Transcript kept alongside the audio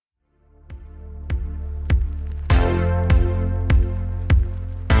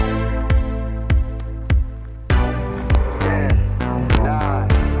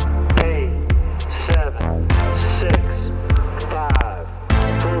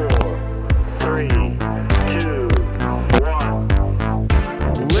3, 2,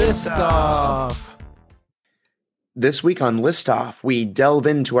 1. List off. This week on List Off, we delve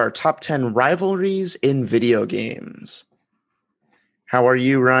into our top 10 rivalries in video games. How are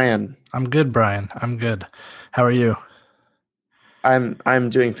you, Ryan? I'm good, Brian. I'm good. How are you?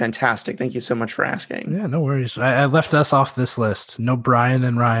 I'm doing fantastic. Thank you so much for asking. Yeah, no worries. I left us off this list. No Brian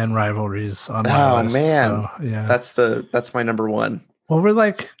and Ryan rivalries on my list. Oh man, so, yeah, that's my number one. Well, we're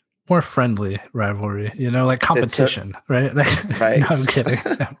like more friendly rivalry, like competition, right? Right. No, I'm kidding.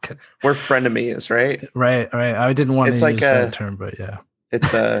 No, I'm kidding. We're frenemies, right? Right. I didn't want to use that term, but yeah.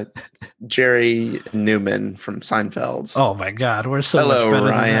 It's Jerry Newman from Seinfeld. Oh my God, we're so much better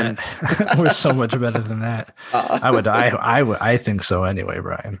Ryan. than that. We're so much better than that. I think so anyway,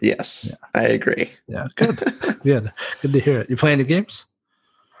 Brian. Yes, yeah. I agree. Yeah, good to hear it. You play any games?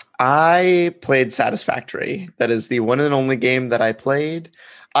 I played Satisfactory. That is the one and only game that I played.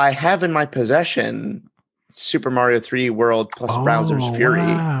 I have in my possession Super Mario 3D World plus Bowser's Fury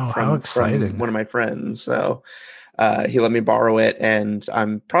from one of my friends. So he let me borrow it, and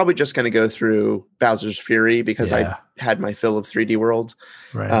I'm probably just going to go through Bowser's Fury because I had my fill of 3D World.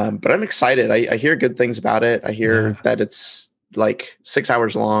 Right. But I'm excited. I hear good things about it. I hear that it's like 6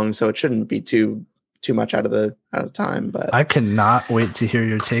 hours long, so it shouldn't be too much out of time. But I cannot wait to hear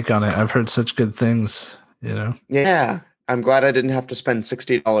your take on it. I've heard such good things. Yeah. I'm glad I didn't have to spend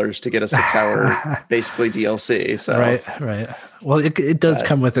 $60 to get a 6-hour basically DLC. So right. Well, it does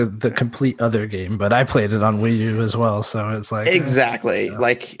come with the complete other game, but I played it on Wii U as well, so it's like exactly.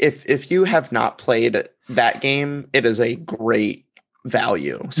 Like if you have not played that game, it is a great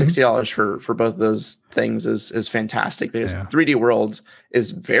value. $60 for both of those things is fantastic because 3D World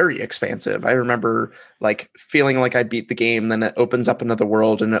is very expansive. I remember like feeling like I beat the game, then it opens up another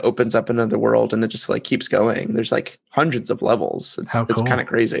world and it opens up another world and it just like keeps going. There's like hundreds of levels. It's kind of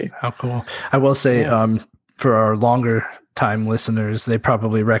crazy. How cool. I will say for our longer time listeners, they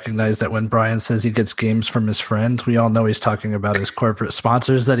probably recognize that when Brian says he gets games from his friends, we all know he's talking about his corporate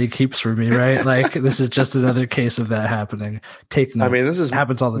sponsors that he keeps for me, right? Like this is just another case of that happening. Take note. I mean, this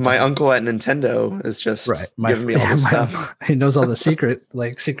happens all the time. My uncle at Nintendo is just giving me all this stuff. He knows all the secrets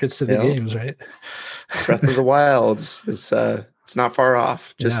to the games, right? Breath of the Wild it's not far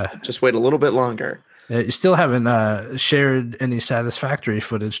off. Just wait a little bit longer. You still haven't shared any Satisfactory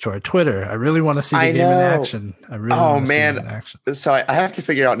footage to our Twitter. I really want to see the game in action. I really want to see it in action. So I have to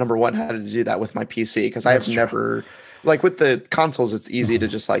figure out, number one, how to do that with my PC, because I have never, like with the consoles, it's easy to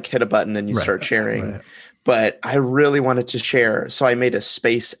just like hit a button and you start sharing. Right. But I really wanted to share. So I made a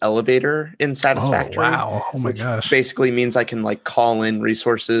space elevator in Satisfactory. Oh, wow. Oh my gosh. Basically means I can like call in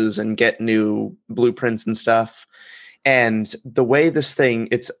resources and get new blueprints and stuff. And the way this thing,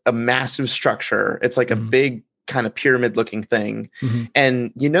 it's a massive structure. It's like a big kind of pyramid looking thing.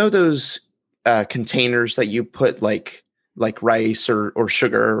 And those containers that you put like rice or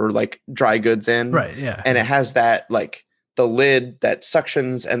sugar or like dry goods in. Right. Yeah. And it has that like the lid that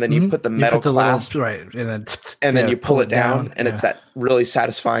suctions, and then you put the metal clasp, right, and then you pull it down, and it's that really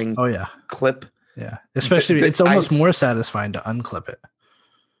satisfying clip. Yeah. Especially it's almost more satisfying to unclip it.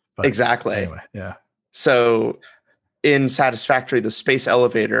 But exactly. Anyway, yeah. So in Satisfactory, the space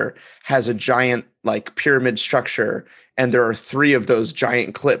elevator has a giant like pyramid structure, and there are 3 of those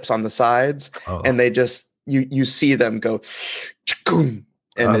giant clips on the sides, and they just you see them go, and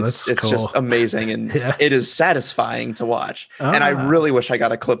it's cool. Just amazing, and it is satisfying to watch. And I really wish I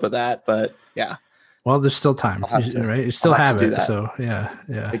got a clip of that, but yeah. Well, there's still time, right? You still have it, so yeah,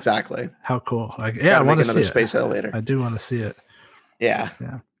 exactly. How cool! Like, I want to see another space elevator. I do want to see it. Yeah.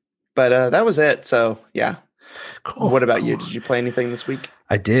 But that was it. So yeah. Cool. What about you? Did you play anything this week?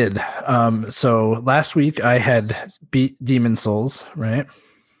 I did. So last week I had beat Demon Souls, right?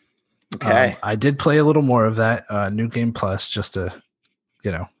 Okay. I did play a little more of that New Game Plus just to,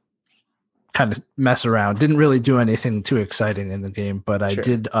 kind of mess around. Didn't really do anything too exciting in the game, but I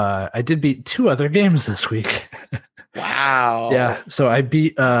did beat 2 other games this week. Wow. Yeah. So I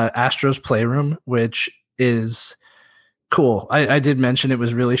beat Astro's Playroom, which is cool. I did mention it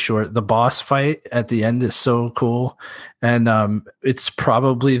was really short. The boss fight at the end is so cool. And it's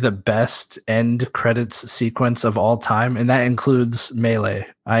probably the best end credits sequence of all time. And that includes Melee.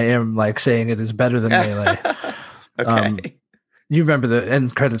 I am like saying it is better than Melee. Okay. You remember the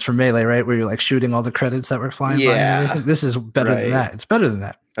end credits for Melee, right? Where you're like shooting all the credits that were flying by and everything? This is better than that. It's better than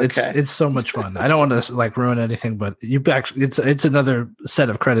that. It's so much fun. I don't want to like ruin anything, but it's another set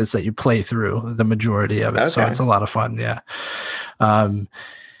of credits that you play through the majority of it. So it's a lot of fun. Yeah.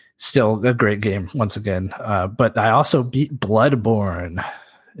 Still a great game once again. But I also beat Bloodborne.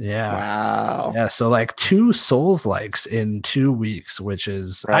 Yeah. Wow. Yeah. So like 2 Souls likes in 2 weeks, which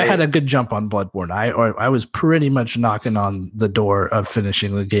is I Right. had a good jump on Bloodborne. I was pretty much knocking on the door of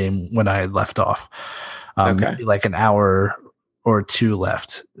finishing the game when I left off. Okay. Maybe like an hour or 2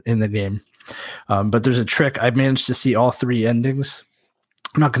 left in the game. But there's a trick. I managed to see all 3 endings.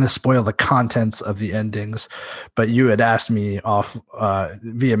 I'm not going to spoil the contents of the endings, but you had asked me off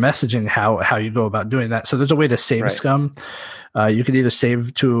via messaging how you go about doing that. So there's a way to save Right. scum. You can either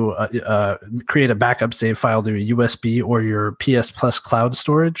save to create a backup save file to a USB or your PS Plus cloud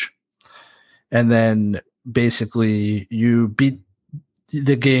storage, and then basically you beat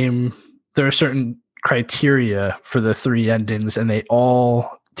the game. There are certain criteria for the 3 endings, and they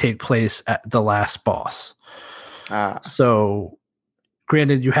all take place at the last boss. So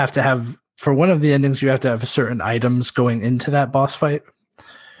granted, you have to have, for one of the endings, you have to have certain items going into that boss fight.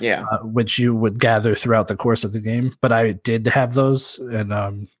 Yeah. Which you would gather throughout the course of the game. But I did have those.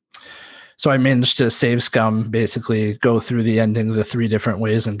 And so I managed to save scum, basically go through the ending the 3 different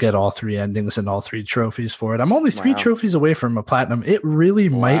ways and get all 3 endings and all 3 trophies for it. I'm only 3 trophies away from a platinum. It really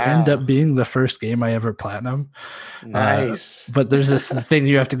might end up being the first game I ever platinum. Nice. But there's this thing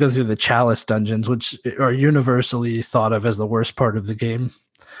you have to go through the chalice dungeons, which are universally thought of as the worst part of the game.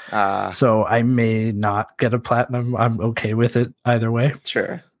 So I may not get a platinum. I'm okay with it either way.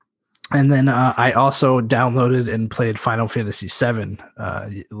 Sure. And then I also downloaded and played Final Fantasy VII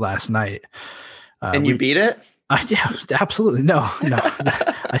last night. And you beat it? Yeah, absolutely. No.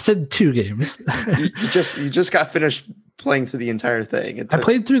 I said 2 games. you just got finished playing through the entire thing. I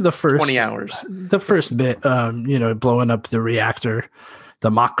played through the first 20 hours. The first bit, blowing up the reactor,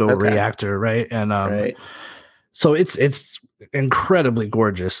 the Mako reactor, right? And right. So it's incredibly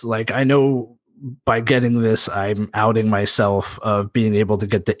gorgeous. Like, I know by getting this, I'm outing myself of being able to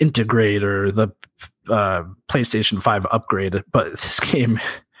get the integrate or the PlayStation 5 upgrade, but this game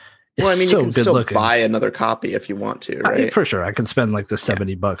is you so can good still looking. buy another copy if you want to, right? For sure. I can spend like the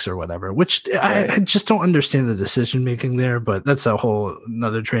 $70 or whatever, which I just don't understand the decision making there, but that's a whole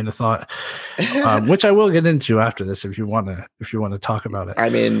another train of thought, which I will get into after this if you want to talk about it. I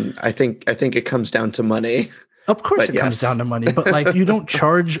mean, I think it comes down to money. Of course it comes down to money, but like, you don't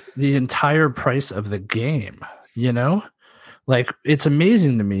charge the entire price of the game, Like, it's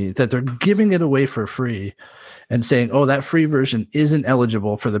amazing to me that they're giving it away for free and saying, oh, that free version isn't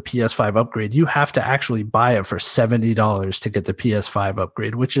eligible for the PS5 upgrade. You have to actually buy it for $70 to get the PS5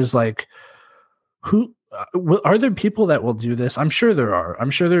 upgrade, which is like, who are there people that will do this? I'm sure there are.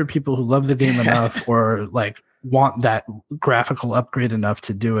 I'm sure there are people who love the game enough or like want that graphical upgrade enough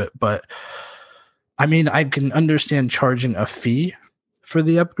to do it. But I mean, I can understand charging a fee for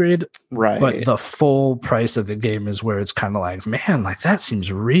the upgrade, right? But the full price of the game is where it's kind of like, man, like that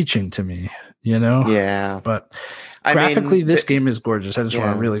seems reaching to me, Yeah. But graphically, this game is gorgeous. I just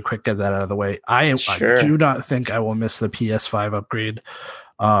want to really quick get that out of the way. I do not think I will miss the PS5 upgrade.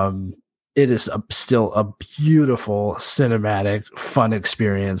 It is still a beautiful, cinematic, fun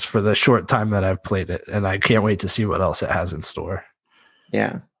experience for the short time that I've played it, and I can't wait to see what else it has in store.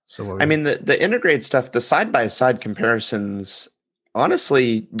 Yeah. So I mean, the integrate stuff, the side-by-side comparisons,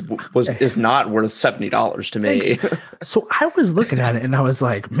 honestly, is not worth $70 to me. So I was looking at it and I was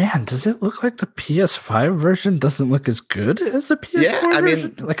like, man, does it look like the PS5 version doesn't look as good as the PS4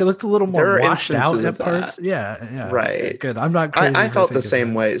 version? Like, it looked a little more washed out at parts. Yeah. Right. Okay, good. I'm not crazy. I felt the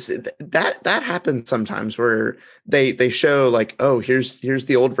same way. That happens sometimes where they show like, oh, here's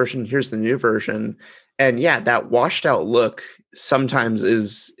the old version, here's the new version. And yeah, that washed out look sometimes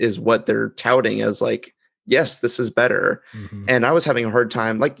is what they're touting as like, yes, this is better. Mm-hmm. And I was having a hard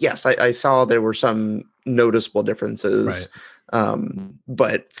time. Like, yes, I saw there were some noticeable differences. Right.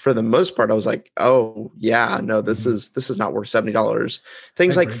 But for the most part, I was like, oh yeah, no, this is not worth $70.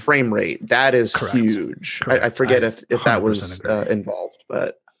 Things like frame rate, that is huge. I forget if that was involved,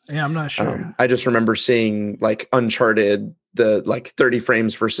 but yeah, I'm not sure. I just remember seeing like Uncharted, the like 30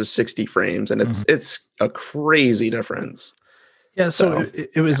 frames versus 60 frames, and it's a crazy difference. Yeah, so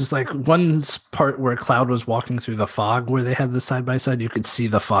it was like one part where Cloud was walking through the fog where they had the side-by-side. You could see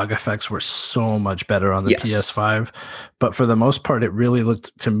the fog effects were so much better on the PS5. But for the most part, it really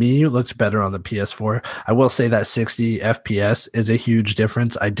looked better on the PS4. I will say that 60 FPS is a huge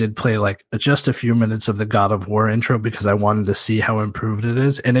difference. I did play like just a few minutes of the God of War intro because I wanted to see how improved it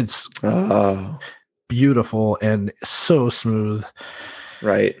is. And it's beautiful and so smooth.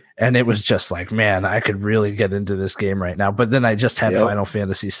 Right. And it was just like, man, I could really get into this game right now. But then I just had Final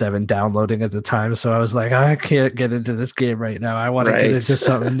Fantasy VII downloading at the time. So I was like, I can't get into this game right now. I want to get into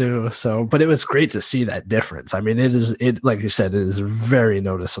something new. So, but it was great to see that difference. I mean, it like you said, it is very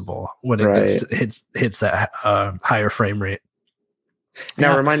noticeable when it hits that higher frame rate.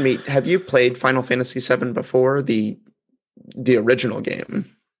 Now, remind me, have you played Final Fantasy VII before, the original game?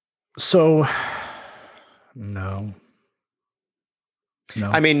 So, no.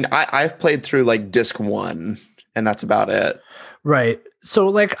 I mean, I've played through like disc 1, and that's about it. Right. So,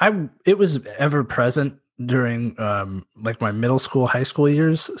 like, it was ever present during like my middle school, high school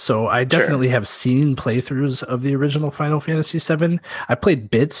years. So I definitely have seen playthroughs of the original Final Fantasy VII. I played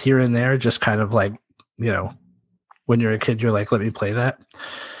bits here and there, just kind of like, when you're a kid, you're like, let me play that.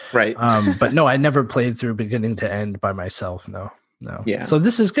 Right. But no, I never played through beginning to end by myself. No. Yeah. So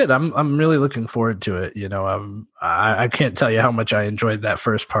this is good. I'm really looking forward to it. I can't tell you how much I enjoyed that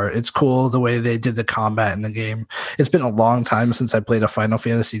first part. It's cool the way they did the combat in the game. It's been a long time since I played a Final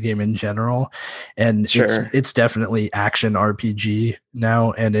Fantasy game in general, and it's definitely action RPG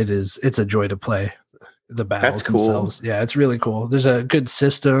now, and it's a joy to play. The battles themselves. Yeah, it's really cool. There's a good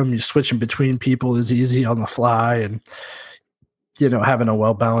system. You're switching between people is easy on the fly, and having a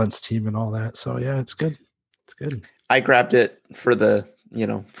well-balanced team and all that. So yeah, it's good. It's good. I grabbed it for the,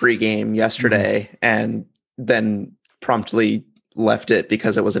 free game yesterday and then promptly left it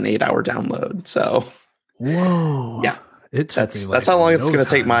because it was an 8-hour download. So whoa. Yeah. That's how long it's going to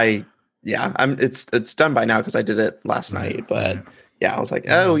take it's done by now because I did it last night, but yeah, I was like,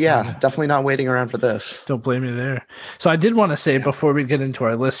 definitely not waiting around for this. Don't blame me there. So I did want to say before we get into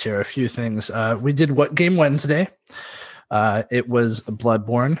our list here, a few things. We did What Game Wednesday. It was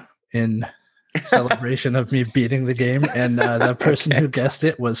Bloodborne in celebration of me beating the game, and the person who guessed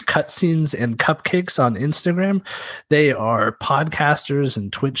it was Cutscenes and Cupcakes on Instagram. They are podcasters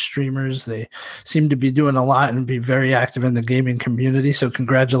and Twitch streamers. They seem to be doing a lot and be very active in the gaming community, so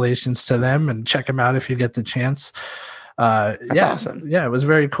congratulations to them, and check them out if you get the chance. That's awesome. Yeah, it was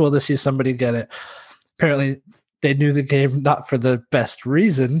very cool to see somebody get it. Apparently they knew the game not for the best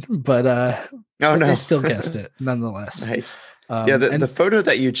reason, but they still guessed it nonetheless. Nice. The photo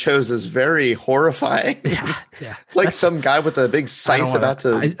that you chose is very horrifying. Yeah. It's like some guy with a big scythe about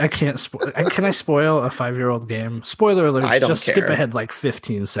to. I can't spoil. Can I spoil a 5-year-old game? Spoiler alert! I don't just care. Skip ahead like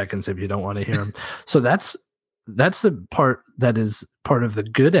 15 seconds if you don't want to hear them. So that's the part that is part of the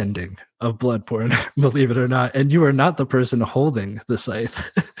good ending of Bloodborne, believe it or not. And you are not the person holding the scythe.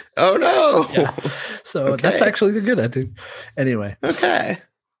 Oh no! Yeah. So that's actually the good ending. Anyway. Okay.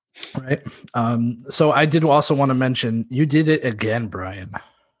 Right. So I did also want to mention you did it again, Brian.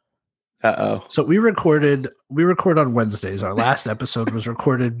 Uh-oh. So we record on Wednesdays. Our last episode was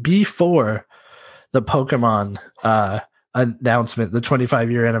recorded before the Pokemon announcement, the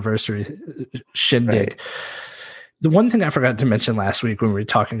 25-year anniversary shindig. Right. The one thing I forgot to mention last week when we were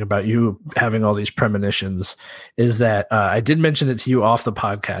talking about you having all these premonitions is that I did mention it to you off the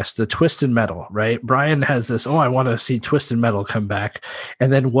podcast, the Twisted Metal, right? Brian has this, I want to see Twisted Metal come back.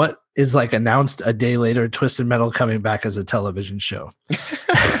 And then what is like announced a day later, Twisted Metal coming back as a television show,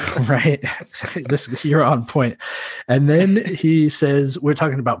 right? You're on point. And then he says, we're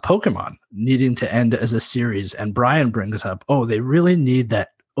talking about Pokemon needing to end as a series. And Brian brings up, they really need that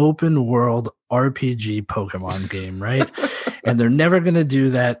open world RPG Pokemon game, right? And they're never going to do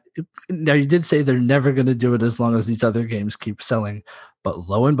that. Now, you did say they're never going to do it as long as these other games keep selling, but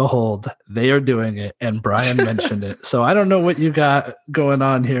lo and behold, they are doing it, and Brian mentioned it. So I don't know what you got going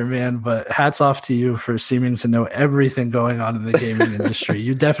on here, man, but hats off to you for seeming to know everything going on in the gaming industry.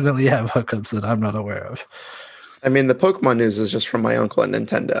 You definitely have hookups that I'm not aware of. I mean, the Pokemon news is just from my uncle at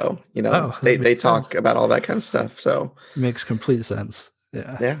Nintendo. They talk about all that kind of stuff. So makes complete sense.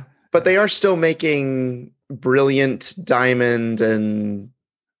 Yeah. But they are still making Brilliant Diamond and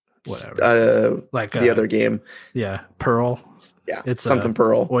whatever, like the other game. Yeah, Pearl. Yeah, it's something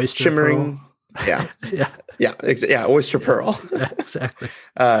Pearl. Oyster Shimmering. Pearl. Yeah, Oyster Pearl. Yeah, exactly.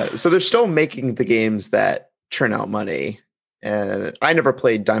 So they're still making the games that churn out money. And I never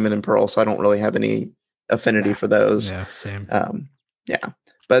played Diamond and Pearl, so I don't really have any affinity for those. Yeah, same.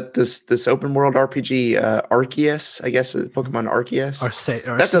 But this open world RPG, Arceus, I guess, Pokemon Arceus.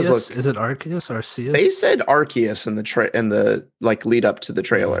 That does look. Is it Arceus? Arceus? They said Arceus in the like lead up to the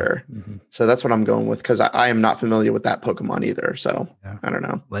trailer, so that's what I'm going with because I am not familiar with that Pokemon either. So I don't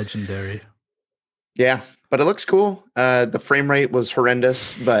know. Legendary. Yeah, but it looks cool. The frame rate was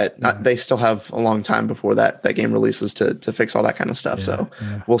horrendous, but they still have a long time before that game releases to fix all that kind of stuff.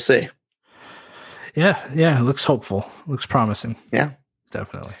 We'll see. Yeah, it looks hopeful. Looks promising. Yeah.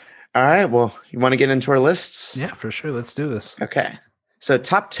 Definitely. All right. Well, you want to get into our lists? Yeah, for sure. Let's do this. Okay. So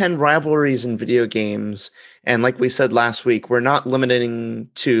top 10 rivalries in video games. And like we said last week, we're not limiting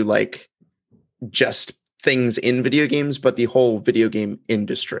to like just things in video games, but the whole video game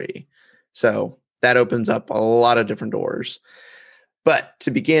industry. So that opens up a lot of different doors. But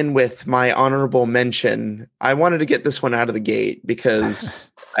to begin with my honorable mention, I wanted to get this one out of the gate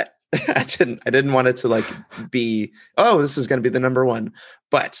because I didn't want it to like be, oh, this is going to be the number one.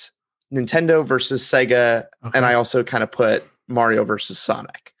 But Nintendo versus Sega, and I also kind of put Mario versus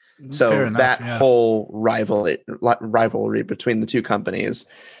Sonic. So enough, that whole rivalry between the two companies,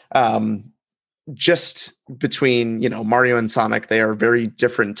 just between, Mario and Sonic, they are very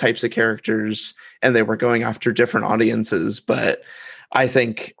different types of characters and they were going after different audiences. But I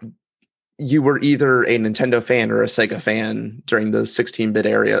think you were either a Nintendo fan or a Sega fan during the 16-bit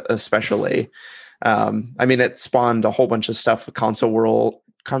era, especially. It spawned a whole bunch of stuff with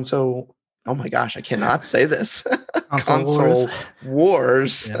console. Oh my gosh, I cannot say this. Console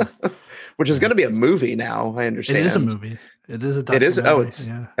Wars, which is going to be a movie now. I understand. It is a movie. It is a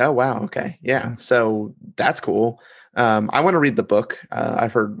documentary. Oh wow. Okay. Yeah. So that's cool. I want to read the book.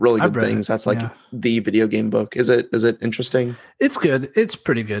 I've heard really good things. That's like the video game book. Is it interesting? It's good. It's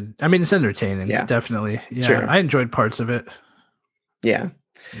pretty good. I mean, it's entertaining. Yeah, definitely. Yeah. Sure. I enjoyed parts of it. Yeah.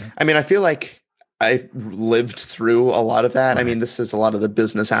 I feel like I lived through a lot of that. Right. This is a lot of the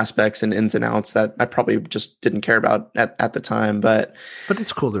business aspects and ins and outs that I probably just didn't care about at the time, but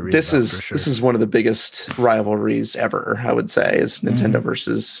it's cool to read. This is one of the biggest rivalries ever, I would say, is Nintendo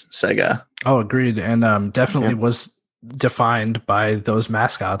versus Sega. Oh, agreed. And definitely was defined by those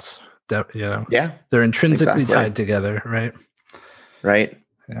mascots that, they're intrinsically tied together. Right. Right.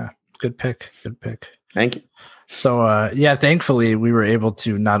 Yeah. Good pick. Thank you. So, thankfully we were able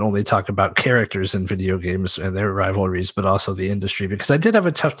to not only talk about characters in video games and their rivalries, but also the industry, because I did have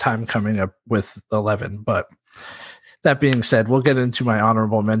a tough time coming up with 11. But that being said, we'll get into my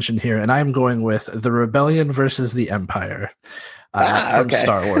honorable mention here. And I'm going with the Rebellion versus the Empire from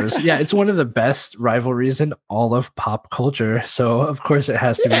Star Wars. Yeah, it's one of the best rivalries in all of pop culture. So, of course, it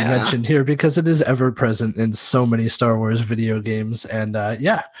has to be mentioned here because it is ever present in so many Star Wars video games. And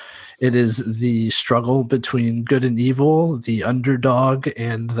it is the struggle between good and evil, the underdog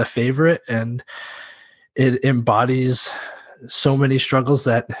and the favorite, and it embodies so many struggles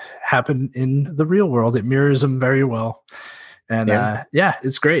that happen in the real world. It mirrors them very well. And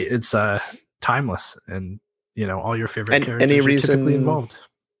it's great. It's timeless, and all your favorite characters are typically involved.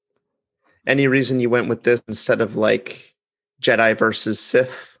 Any reason you went with this instead of like Jedi versus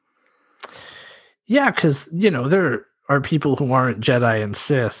Sith? Yeah, because there are people who aren't Jedi and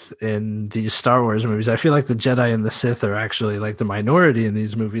Sith in these Star Wars movies. I feel like the Jedi and the Sith are actually like the minority in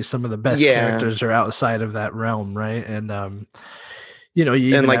these movies. Some of the best characters are outside of that realm, right? And the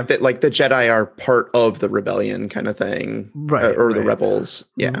Jedi are part of the rebellion kind of thing, right? Or the rebels,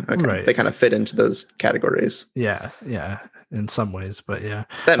 Right. They kind of fit into those categories. Yeah, in some ways, but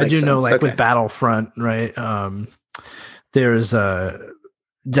I do know, like with Battlefront, right? There's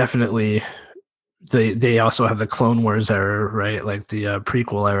definitely. They also have the Clone Wars era, right? Like the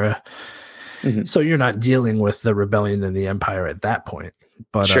prequel era. Mm-hmm. So you're not dealing with the rebellion and the Empire at that point.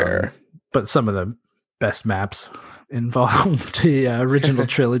 But but some of the best maps involve the original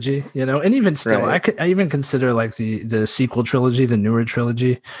trilogy, and even still, I even consider like the sequel trilogy, the newer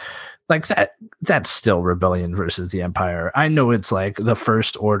trilogy, like that's still rebellion versus the Empire. I know it's like the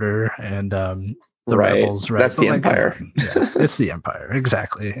First Order and the rebels, right? That's the Empire. It's the Empire.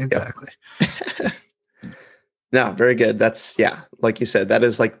 Exactly. Yep. No, very good. That's like you said, that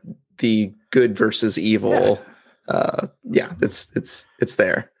is like the good versus evil. It's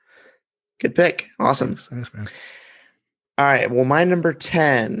there. Good pick. Awesome. Thanks, man. All right. Well, my number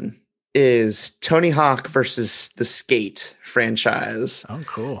 10 is Tony Hawk versus the Skate franchise. Oh,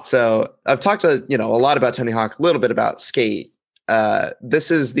 cool. So I've talked a lot about Tony Hawk, a little bit about Skate.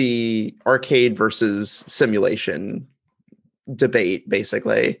 This is the arcade versus simulation debate,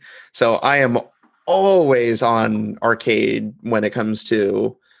 basically. So I am always on arcade when it comes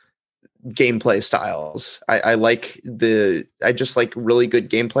to gameplay styles. I just like really good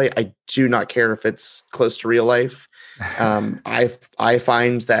gameplay. I do not care if it's close to real life. I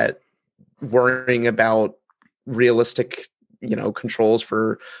find that worrying about realistic, controls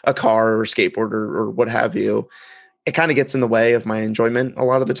for a car or skateboard or what have you, it kind of gets in the way of my enjoyment a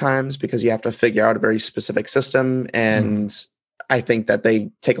lot of the times because you have to figure out a very specific system. And I think that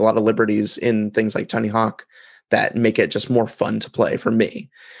they take a lot of liberties in things like Tony Hawk that make it just more fun to play for me.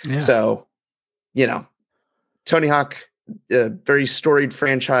 Yeah. So, Tony Hawk, a very storied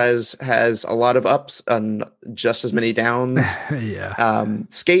franchise, has a lot of ups and just as many downs.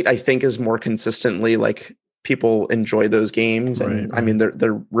 Skate, I think, is more consistently like people enjoy those games, and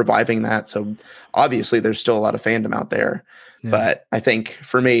they're reviving that. So obviously, there's still a lot of fandom out there. But I think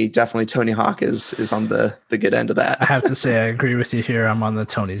for me, definitely Tony Hawk is on the good end of that. I have to say, I agree with you here. I'm on the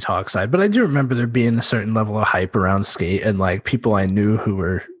Tony Hawk side, but I do remember there being a certain level of hype around skate, and like people I knew who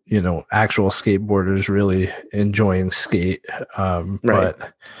were, actual skateboarders really enjoying skate.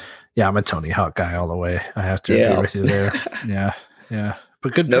 But yeah, I'm a Tony Hawk guy all the way. I have to agree with you there. Yeah.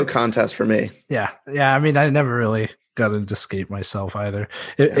 But good. No contest for me. Yeah. I mean, I never really got into skate myself either.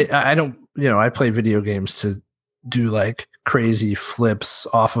 I don't, I play video games to do like crazy flips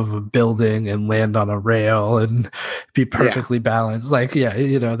off of a building and land on a rail and be perfectly balanced. Like,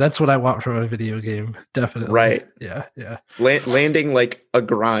 that's what I want from a video game. Definitely. Right. Yeah. Landing like a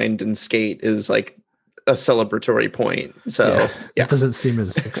grind and skate is like a celebratory point. So it doesn't seem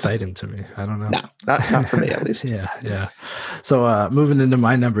as exciting to me. I don't know. No, not for me at least. Yeah. So moving into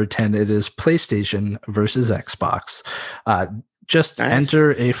my number 10, it is PlayStation versus Xbox. Just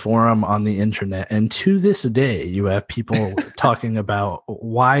enter a forum on the internet, and to this day, you have people talking about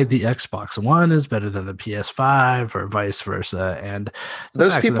why the Xbox One is better than the PS5 or vice versa. And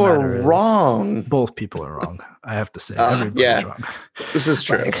those people are wrong. Both people are wrong. I have to say, everybody's wrong. This is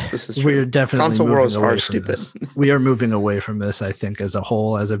true. We're definitely console worlds are stupid. We are moving away from this, I think, as a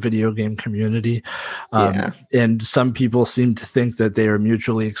whole, as a video game community. And some people seem to think that they are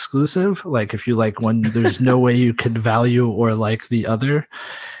mutually exclusive. Like if you like one, there's no way you could value or like the other.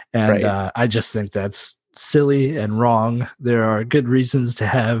 And I just think that's silly and wrong. There are good reasons to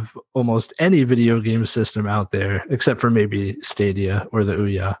have almost any video game system out there, except for maybe Stadia or the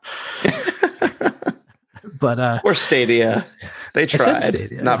Ouya. But or Stadia, they tried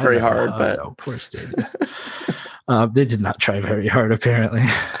Stadia. Not very hard, but no, poor Stadia. They did not try very hard, apparently.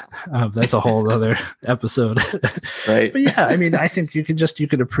 That's a whole other episode, right? But yeah, I mean, I think you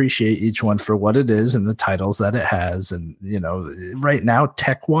could appreciate each one for what it is and the titles that it has, and right now,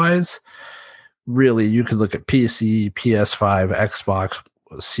 tech wise, really, you could look at PC, PS5, Xbox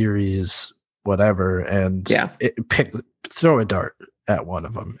Series, whatever, and throw a dart at one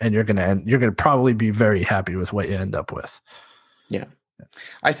of them, and you're gonna probably be very happy with what you end up with. Yeah.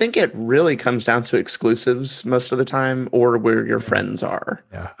 I think it really comes down to exclusives most of the time, or where your friends are.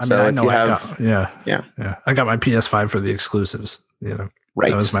 Yeah, I mean, I know I got my PS5 for the exclusives. Right.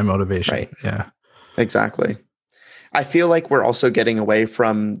 That was my motivation. Right. Yeah, exactly. I feel like we're also getting away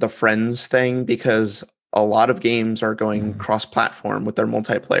from the friends thing because a lot of games are going cross-platform with their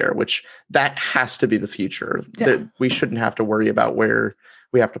multiplayer, which that has to be the future. That we shouldn't have to worry about where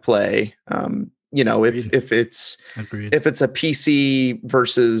we have to play. If it's a PC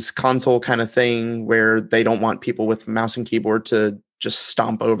versus console kind of thing where they don't want people with mouse and keyboard to just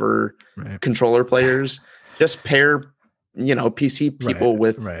stomp over controller players, just pair PC people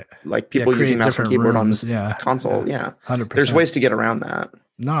with like people using mouse and keyboard rooms, on console. 100%. There's ways to get around that.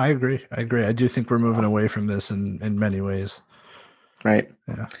 No, I agree. I do think we're moving away from this in many ways. Right.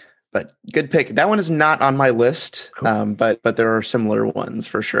 Yeah. But good pick. That one is not on my list, cool. But there are similar ones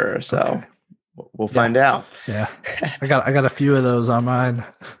for sure. So we'll find out. Yeah. I got a few of those on mine.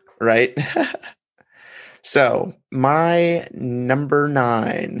 Right. So my number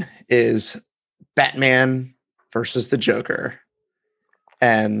 9 is Batman versus the Joker.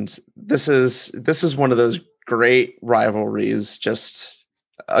 And this is one of those great rivalries, just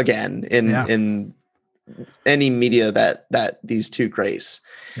again in any media that these two grace.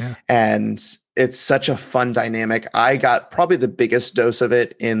 Yeah. And it's such a fun dynamic. I got probably the biggest dose of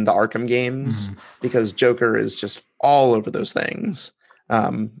it in the Arkham games because Joker is just all over those things.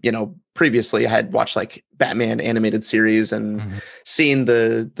 Previously I had watched like Batman animated series and seen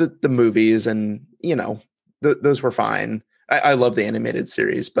the movies, and those were fine. I love the animated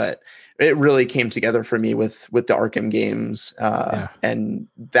series, but it really came together for me with the Arkham games. And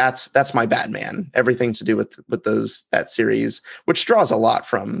that's my Batman. Everything to do with that series, which draws a lot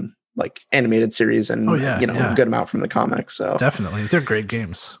from like animated series and a good amount from the comics. So definitely, they're great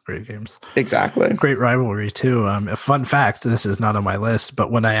games. Exactly. Great rivalry too. A fun fact, this is not on my list,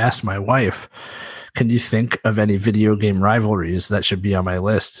 but when I asked my wife, can you think of any video game rivalries that should be on my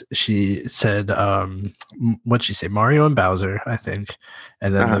list? She said, what'd she say? Mario and Bowser, I think.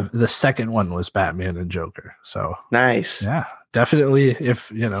 And then the second one was Batman and Joker. So nice. Yeah, definitely.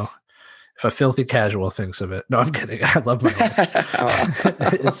 If a filthy casual thinks of it. No, I'm kidding. I love my wife.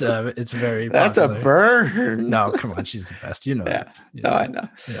 It's very popular. That's a burn. No, come on. She's the best. That. I know.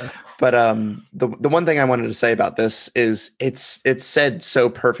 Yeah. But the one thing I wanted to say about this is it's said so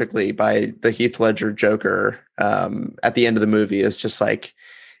perfectly by the Heath Ledger Joker at the end of the movie. It's just like,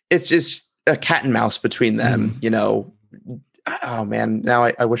 it's just a cat and mouse between them. oh man, now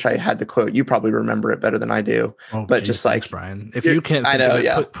I wish I had the quote. You probably remember it better than I do. Oh, But geez, just thanks, like Brian. If you can't I think know, of it,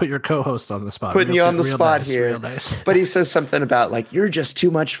 yeah. put your co-host on the spot. Putting you on the spot nice, here. real nice. But he says something about like, you're just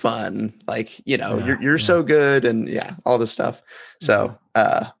too much fun. Like, you're so good, and all this stuff. So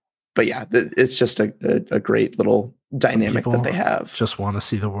but yeah, it's just a great little dynamic that they have. Just want to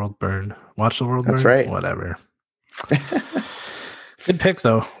see the world burn. Watch the world burn. That's right. Whatever. Good pick,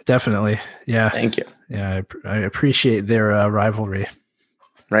 though. Definitely. Yeah. Thank you. Yeah, I appreciate their rivalry.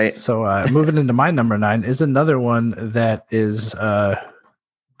 Right. So moving into my number 9 is another one that is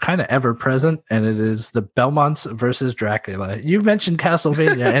kind of ever present, and it is the Belmonts versus Dracula. You mentioned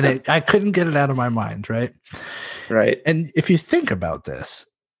Castlevania, and I couldn't get it out of my mind, right? Right. And if you think about this,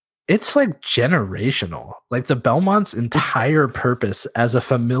 it's like generational. Like the Belmont's entire purpose as a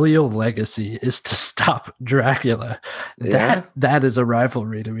familial legacy is to stop Dracula. That is a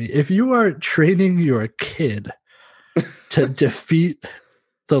rivalry to me. If you are training your kid to defeat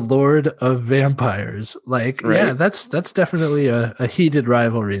the Lord of Vampires, like, yeah, that's definitely a heated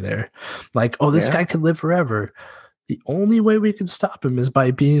rivalry there. Like, oh, this guy can live forever. The only way we can stop him is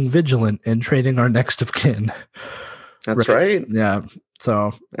by being vigilant and training our next of kin. That's right. Yeah.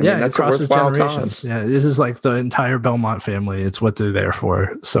 So I mean, that's it crosses generations. cause. Yeah, this is like the entire Belmont family. It's what they're there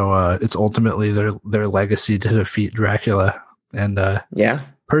for. So it's ultimately their legacy to defeat Dracula. And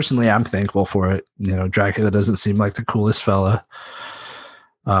personally, I'm thankful for it. Dracula doesn't seem like the coolest fella.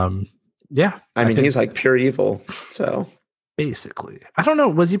 I mean, he's like pure evil. So basically, I don't know.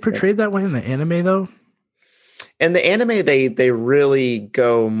 Was he portrayed that way in the anime though? In the anime, they really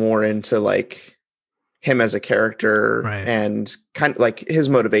go more into like him as a character and kind of like his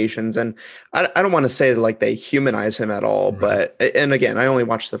motivations. And I don't want to say that like they humanize him at all, but, and again, I only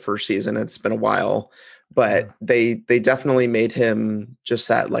watched the first season. It's been a while, but they definitely made him just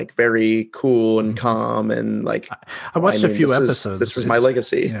that like very cool and calm. And like, I watched a few episodes. This is my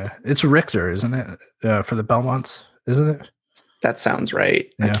legacy. Yeah. It's Richter, isn't it? For the Belmonts, isn't it? That sounds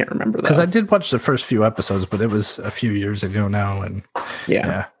right. I can't remember that. Because I did watch the first few episodes, but it was a few years ago now. And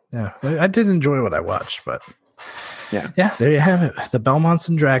yeah, I did enjoy what I watched, but yeah, there you have it. The Belmonts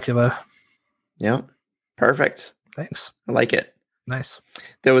and Dracula. Yeah. Perfect. Thanks. I like it. Nice.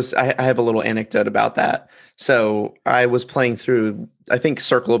 I have a little anecdote about that. So I was playing through, I think,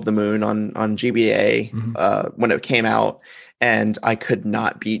 Circle of the Moon on GBA when it came out, and I could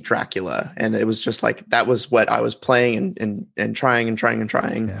not beat Dracula. And it was just like, that was what I was playing and trying.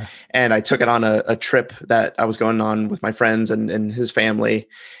 Yeah. And I took it on a trip that I was going on with my friends and his family.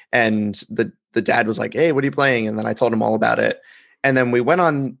 And the dad was like, hey, what are you playing? And then I told him all about it. And then we went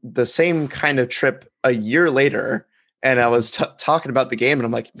on the same kind of trip a year later. And I was talking about the game, and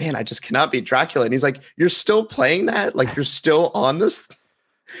I'm like, man, I just cannot beat Dracula. And he's like, you're still playing that? Like, you're still on this?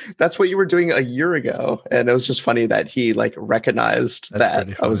 That's what you were doing a year ago. And it was just funny that he like recognized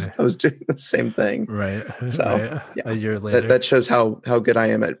that I was doing the same thing. Right. So a year later. That shows how good I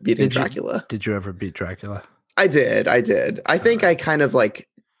am at beating Dracula. Did you ever beat Dracula? I did. I think I kind of like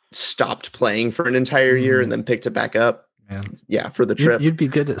stopped playing for an entire year and then picked it back up. Yeah, for the trip. You'd be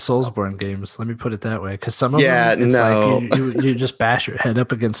good at Soulsborne games. Let me put it that way. Because some of them, it's like you just bash your head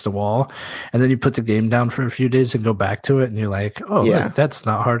up against the wall, and then you put the game down for a few days and go back to it, and you're like, oh, look, that's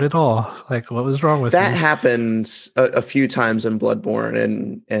not hard at all. Like, what was wrong with that? Happened a few times in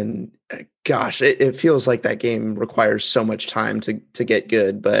Bloodborne, and gosh, it feels like that game requires so much time to get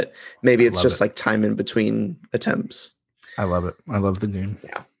good, but maybe it's just like time in between attempts. I love it. I love the game.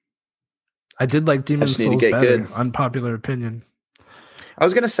 Yeah. I did like Demon's Souls better. Good. Unpopular opinion. I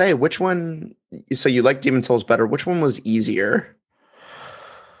was going to say, which one... So you like Demon's Souls better. Which one was easier?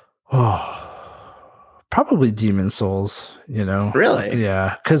 Oh, probably Demon's Souls, Really?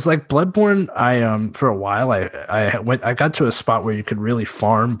 Yeah. Because like Bloodborne, I for a while, I got to a spot where you could really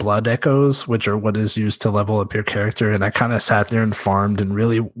farm blood echoes, which are what is used to level up your character. And I kind of sat there and farmed and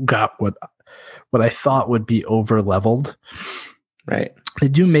really got what I thought would be over leveled. Right. They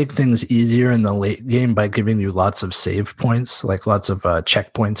do make things easier in the late game by giving you lots of save points, like lots of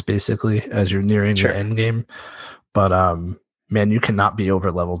checkpoints, basically, as you're nearing the end game. But man, you cannot be over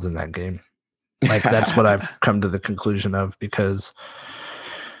leveled in that game. Like that's what I've come to the conclusion of, because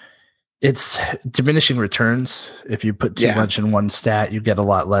it's diminishing returns. If you put too much in one stat, you get a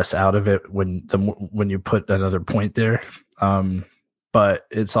lot less out of it when you put another point there. But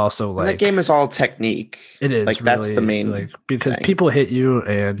it's also like that game is all technique. It is like really, that's the main because people hit you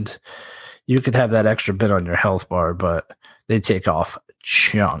and you could have that extra bit on your health bar, but they take off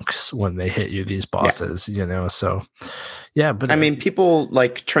chunks when they hit you, these bosses, so but I mean, people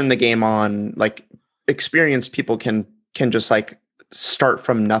like turn the game on, like experienced people can just like start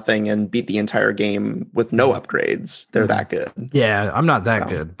from nothing and beat the entire game with no upgrades. They're that good. Yeah, I'm not that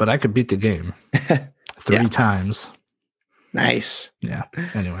good, but I could beat the game 3 times. Nice. Yeah.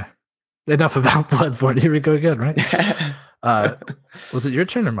 Anyway, enough about Bloodborne. Here we go again, right? Was it your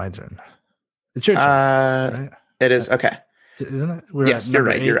turn or my turn? It's your turn. Right? It is. Okay. Isn't it? Yes, you're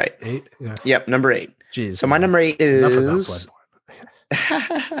right. You're right. 8? Yeah. Yep, number 8. Jeez. So my number 8 is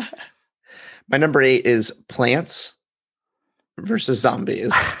my number 8 is Plants versus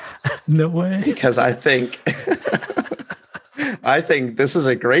Zombies. No way. Because I think this is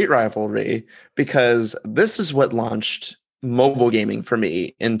a great rivalry, because this is what launched mobile gaming for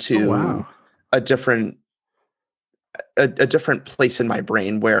me into a different place in my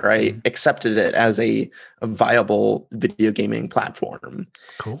brain, where I accepted it as a viable video gaming platform.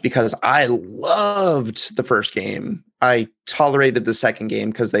 Cool. Because I loved the first game. I tolerated the second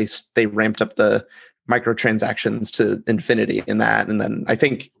game because they ramped up the microtransactions to infinity in that. And then I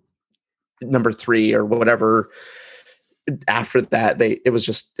think number 3 or whatever after that, it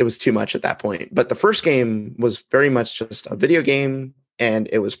was too much at that point. But the first game was very much just a video game, and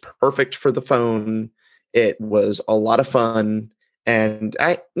it was perfect for the phone. It was a lot of fun. And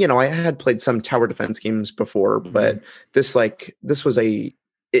I had played some tower defense games before, but this was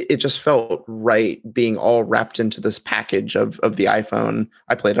it just felt right being all wrapped into this package of the iPhone.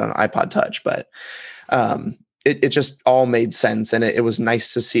 I played it on iPod Touch, but it just all made sense. And it was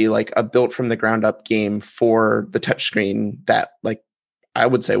nice to see like a built from the ground up game for the touchscreen that, like, I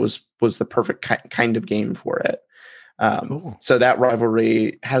would say was the perfect kind of game for it. Cool. So that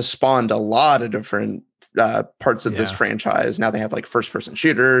rivalry has spawned a lot of different parts of this franchise. Now they have like first person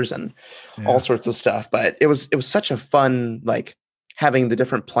shooters and all sorts of stuff, but it was such a fun, like, having the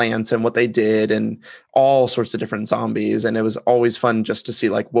different plants and what they did and all sorts of different zombies. And it was always fun just to see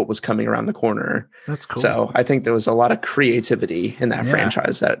like what was coming around the corner. That's cool. So I think there was a lot of creativity in that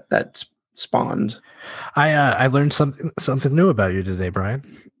franchise that spawned. I learned something new about you today, Brian.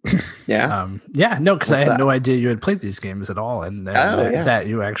 Yeah. No, because I had no idea you had played these games at all, and that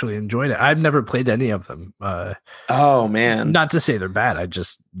you actually enjoyed it. I've never played any of them. Oh man. Not to say they're bad. I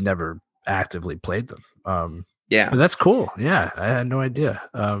just never actively played them. Yeah, but that's cool. Yeah, I had no idea.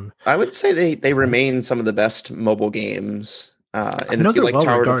 I would say they remain some of the best mobile games. And if you like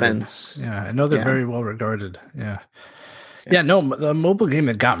tower defense, I know they're very well regarded. Yeah, no, the mobile game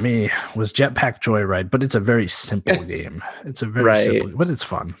that got me was Jetpack Joyride, but it's a very simple game. It's a very simple, but it's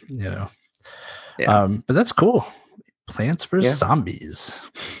fun, Yeah. But that's cool. Plants vs. Zombies.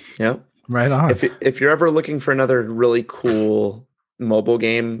 Yep. Right on. If you're ever looking for another really cool mobile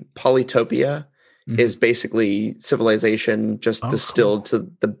game, Polytopia is basically Civilization just distilled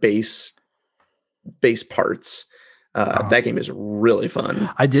to the base parts. That game is really fun.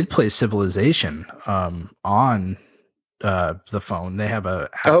 I did play Civilization on the phone. They have a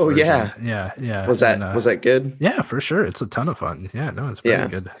version. Yeah. Was that good? Yeah, for sure. It's a ton of fun. Yeah, no, it's very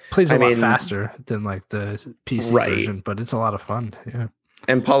good. Plays a lot faster than like the PC version, but it's a lot of fun. Yeah.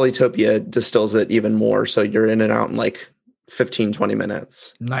 And Polytopia distills it even more, so you're in and out in like 15-20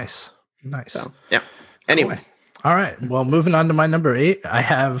 minutes. Nice. So yeah. Anyway. Cool. All right. Well, moving on to my number 8, I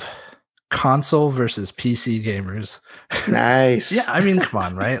have console versus PC gamers. Nice. Yeah, I mean, come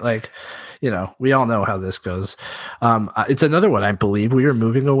on, right? Like, we all know how this goes. It's another one. I believe we are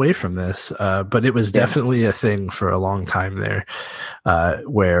moving away from this, but it was definitely a thing for a long time there,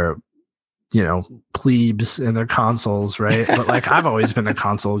 where, plebes and their consoles, right? But like, I've always been a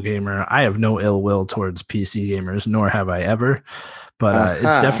console gamer. I have no ill will towards PC gamers, nor have I ever. But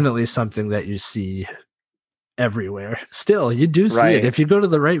it's definitely something that you see everywhere. Still, you do see it if you go to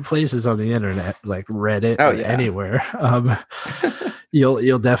the right places on the internet, like Reddit or anywhere.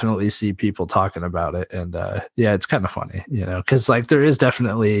 You'll definitely see people talking about it, and it's kind of funny, because like there is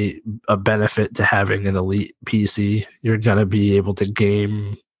definitely a benefit to having an elite PC. You're gonna be able to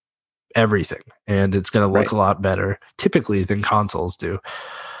game everything, and it's gonna look a lot better typically than consoles do.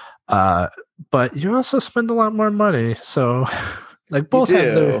 But you also spend a lot more money, so. Like both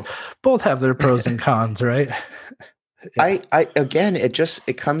have their pros and cons, right? I again,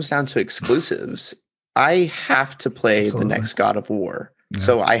 it comes down to exclusives. I have to play the next God of War,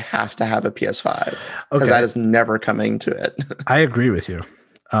 so I have to have a PS5 because that is never coming to it. I agree with you.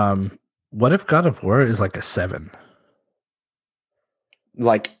 What if God of War is like a 7?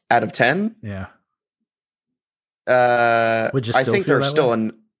 Like out of 10? Yeah. Would you? I think there are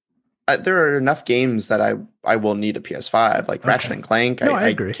still there are enough games that I will need a PS5, like Ratchet and Clank. No, I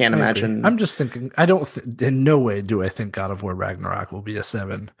agree. Can't imagine. I'm just thinking. I don't. In no way do I think God of War Ragnarok will be a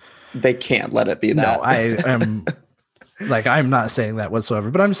 7. They can't let it be that. No, I am Like, I'm not saying that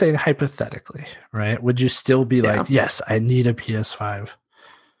whatsoever, but I'm saying hypothetically, right? Would you still be like, yes, I need a PS5?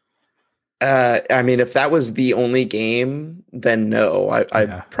 I mean, if that was the only game, then no,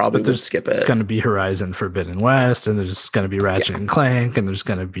 I probably would skip it. There's going to be Horizon Forbidden West, and there's going to be Ratchet and Clank, and there's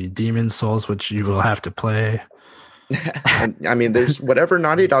going to be Demon's Souls, which you will have to play. And, I mean, there's whatever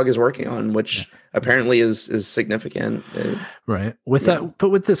Naughty Dog is working on, which apparently is significant. Right. With that, but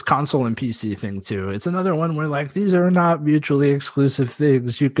with this console and PC thing too, it's another one where like these are not mutually exclusive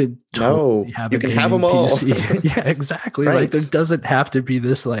things. You could totally have you can have them all. PC. Yeah, exactly. Right. Like there doesn't have to be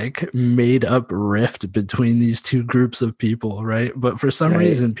this like made up rift between these two groups of people, right? But for some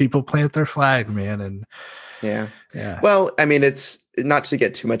reason, people plant their flag, man, and yeah. Well, I mean, it's not to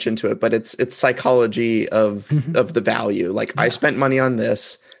get too much into it, but it's psychology of the value. Like I spent money on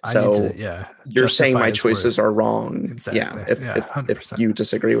this. So you're saying my choices are wrong. Exactly. If you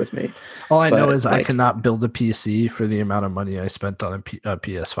disagree with me. All I know is I cannot build a PC for the amount of money I spent on a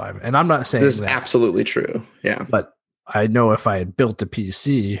PS5. And I'm not saying this is absolutely true. Yeah. But I know if I had built a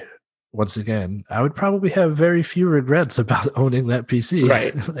PC, once again, I would probably have very few regrets about owning that PC.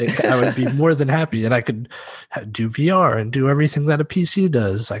 Right. Like I would be more than happy, and I could do VR and do everything that a PC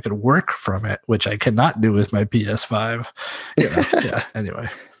does. I could work from it, which I cannot do with my PS5. Yeah. Anyway.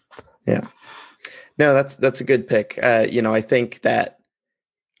 Yeah. No, that's a good pick. I think that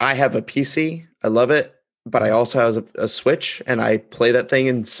I have a PC. I love it, but I also have a Switch, and I play that thing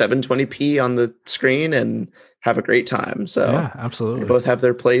in 720p on the screen and have a great time. So yeah, absolutely. They both have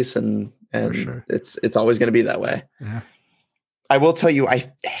their place, and sure. It's always going to be that way. Yeah. I will tell you,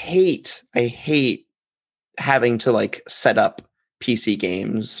 I hate having to like set up PC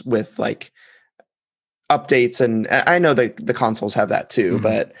games with like updates, and I know that the consoles have that too,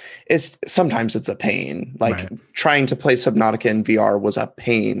 but sometimes it's a pain. Like trying to play Subnautica in VR was a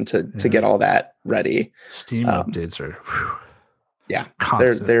pain to get all that ready. Steam updates are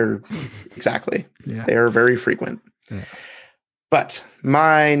constant. They're exactly. They are very frequent. Yeah. But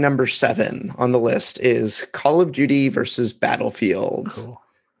my number 7 on the list is Call of Duty versus Battlefield. Cool.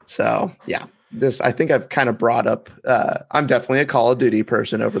 So this I think I've kind of brought up. I'm definitely a Call of Duty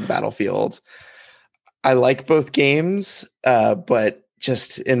person over the Battlefield. I like both games, but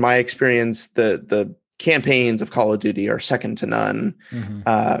just in my experience, the campaigns of Call of Duty are second to none.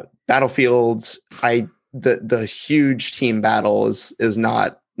 Battlefields, the huge team battle is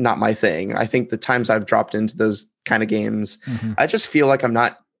not my thing. I think the times I've dropped into those kind of games, I just feel like I'm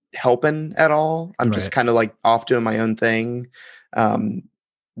not helping at all. I'm just kind of like off doing my own thing.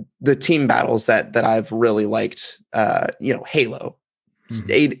 The team battles that I've really liked, Halo.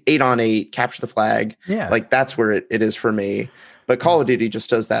 8-on-8, capture the flag. Yeah. Like that's where it is for me. But Call of Duty just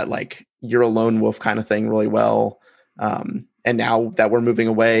does that like you're a lone wolf kind of thing really well. And now that we're moving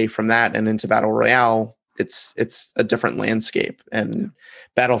away from that and into Battle Royale, it's a different landscape. And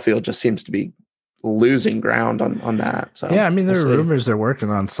Battlefield just seems to be losing ground on that. So yeah, I mean there are rumors they're working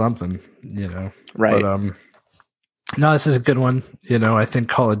on something, Right. But no, this is a good one. I think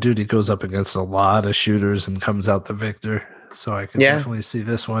Call of Duty goes up against a lot of shooters and comes out the victor. So I can definitely see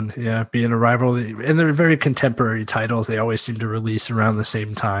this one, being a rivalry. And they're very contemporary titles. They always seem to release around the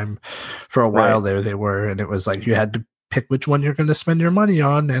same time. For a while there, they were, and it was like you had to pick which one you're going to spend your money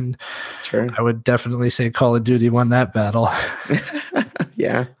on. And I would definitely say Call of Duty won that battle.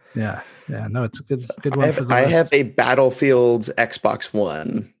 Yeah. No, it's a good one for the I list. have a Battlefield Xbox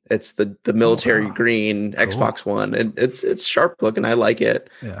One. It's the military green Xbox One, and it's sharp looking. I like it.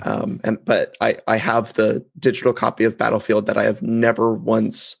 Yeah. But I have the digital copy of Battlefield that I have never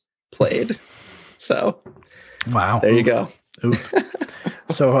once played. So wow, there you go. Oof.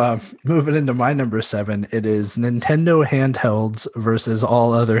 So moving into my number 7, it is Nintendo handhelds versus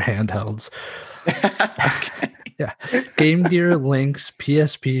all other handhelds. Okay. Yeah. Game Gear, Lynx,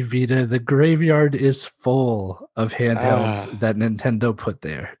 PSP, Vita. The graveyard is full of handhelds that Nintendo put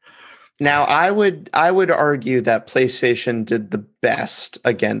there. Now, I would argue that PlayStation did the best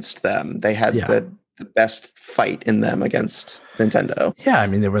against them. They had the best fight in them against Nintendo. Yeah, I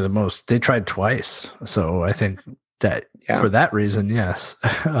mean, they tried twice. So I think that for that reason, yes.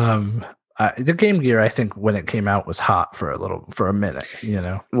 The Game Gear, I think when it came out was hot for a minute,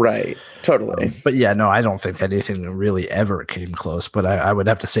 Right. Totally. But no, I don't think anything really ever came close. But I would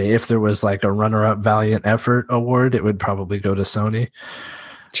have to say if there was like a runner-up Valiant Effort award, it would probably go to Sony.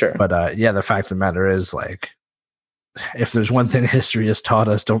 Sure. But the fact of the matter is, like, if there's one thing history has taught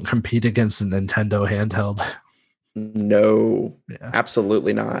us, don't compete against the Nintendo handheld. No,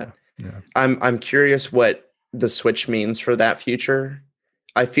 absolutely not. Yeah. I'm curious what the Switch means for that future.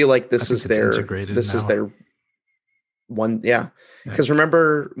 I feel like this is their one, yeah. Because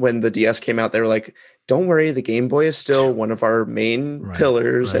remember when the DS came out, they were like, "Don't worry, the Game Boy is still one of our main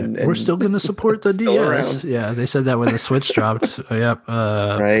pillars, and we're still going to support the DS." around. Yeah, they said that when the Switch dropped. Yep.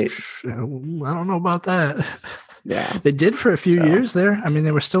 Right. I don't know about that. Yeah, they did for a few years there. I mean,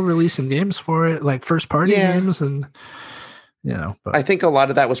 they were still releasing games for it, like first party games, and But I think a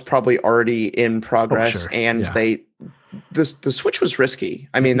lot of that was probably already in progress, and the Switch was risky.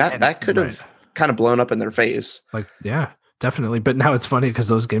 I mean, that could have kind of blown up in their face. Like, yeah. Definitely, but now it's funny because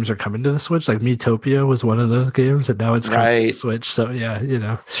those games are coming to the Switch. Like Miitopia was one of those games, and now it's coming to the Switch. So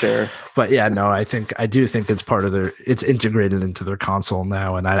yeah, Sure. But yeah, no, I do think it's part of it's integrated into their console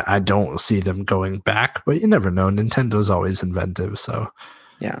now, and I don't see them going back. But you never know. Nintendo's always inventive, so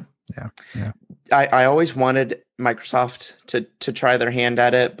yeah. I always wanted Microsoft to try their hand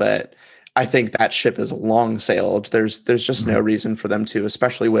at it, but I think that ship is long sailed. There's just no reason for them to,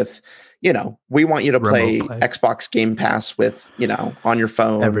 especially with, we want you to play Xbox Game Pass with, on your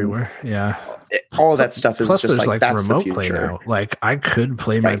phone everywhere. Yeah. All that stuff is plus just like that's remote the future. Play now. Like I could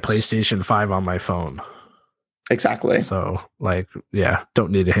play my PlayStation 5 on my phone. Exactly. So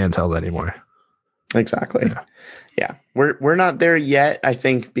don't need a handheld anymore. Exactly. Yeah. We're not there yet, I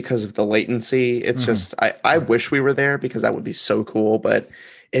think, because of the latency. It's just I wish we were there because that would be so cool, but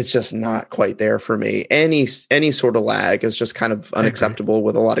it's just not quite there for me. Any sort of lag is just kind of unacceptable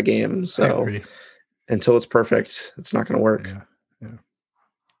with a lot of games. So until it's perfect, it's not going to work. Yeah.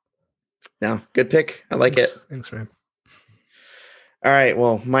 No, good pick. I like it. Thanks, man. All right.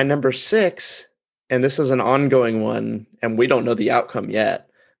 Well, my number 6, and this is an ongoing one, and we don't know the outcome yet,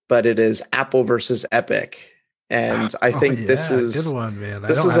 but it is Apple versus Epic. And I think this is good one, man.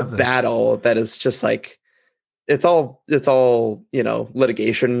 This is a battle that is just like, it's all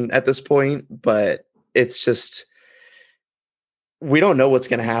litigation at this point, but it's just, we don't know what's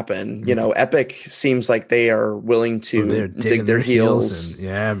going to happen. Epic seems like they are willing to dig their heels.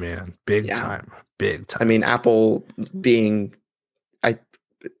 Yeah, man. Big time. I mean, Apple being,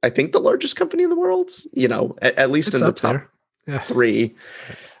 I think the largest company in the world, at least in the top 3,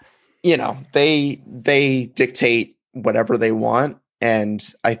 they dictate whatever they want. And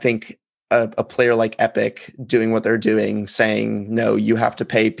I think a player like Epic doing what they're doing, saying, no, you have to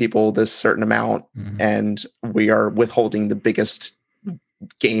pay people this certain amount, and we are withholding the biggest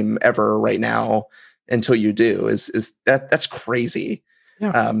game ever right now until you do, that's crazy.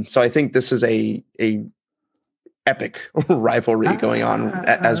 So I think this is a epic rivalry going on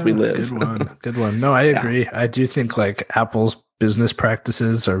as we live. Good one. No, I agree. I do think like Apple's business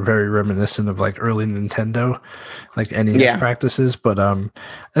practices are very reminiscent of like early Nintendo, like NES practices, but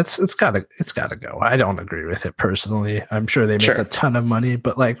it's gotta go. I don't agree with it personally. I'm sure they make a ton of money,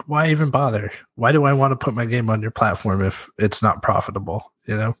 but like, why even bother? Why do I want to put my game on your platform if it's not profitable?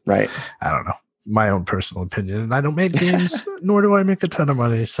 Right? I don't know. My own personal opinion, and I don't make games, nor do I make a ton of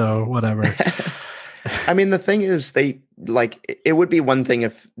money, so whatever. I mean, the thing is, it would be one thing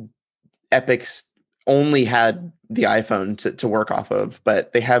if Epic's only had the iPhone to work off of,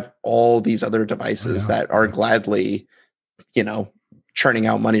 but they have all these other devices that are gladly, churning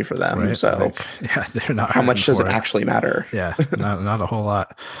out money for them. Right. So they're not. How much does it actually matter? Yeah, not a whole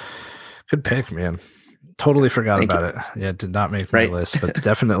lot. Good pick, man. Totally forgot about it. Yeah, did not make my list, but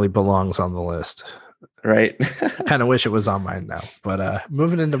definitely belongs on the list. Right. Kind of wish it was on mine now, but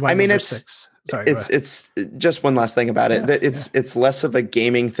moving into my number 6. Sorry, it's just one last thing about it. That it's less of a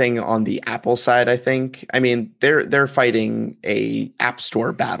gaming thing on the Apple side, I think. I mean, they're fighting a app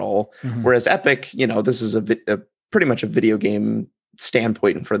store battle, whereas Epic, this is a pretty much a video game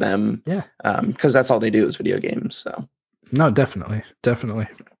standpoint for them. Yeah. Because that's all they do is video games. So no, definitely.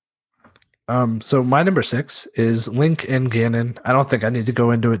 So my number 6 is Link and Ganon. I don't think I need to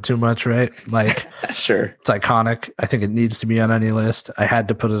go into it too much, right? Like, sure, it's iconic. I think it needs to be on any list. I had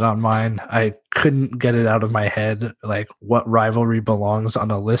to put it on mine. I couldn't get it out of my head. Like, what rivalry belongs on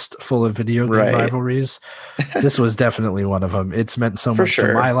a list full of video game rivalries? This was definitely one of them. It's meant so much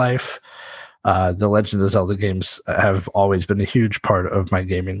to my life. The Legend of Zelda games have always been a huge part of my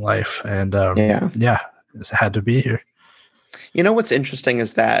gaming life, and it had to be here. You know what's interesting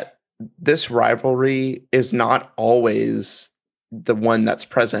is that this rivalry is not always the one that's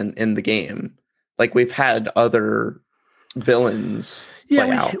present in the game. Like, we've had other villains play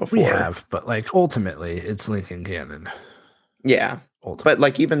out before. We have, but like ultimately it's Link and Ganon. Yeah. Ultimately. But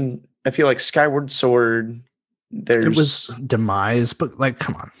like, even I feel like Skyward Sword, it was Demise, but like,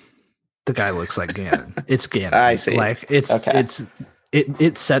 come on. The guy looks like Ganon. It's Ganon. I see. Like,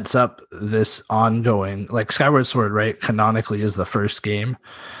 it sets up this ongoing, like, Skyward Sword, right? Canonically is the first game.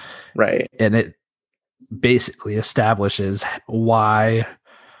 Right. And it basically establishes why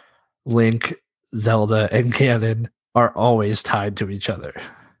Link, Zelda, and Ganon are always tied to each other.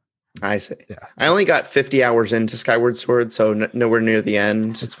 I see. Yeah, I only got 50 hours into Skyward Sword, so nowhere near the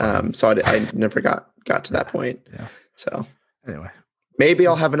end. It's fine. So I never got to that point. Yeah. So Anyway, maybe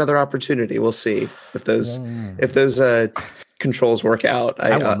I'll have another opportunity. We'll see if those controls work out.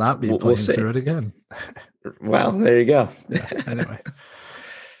 I will not be playing see. through it again. Well, there you go. Yeah, anyway.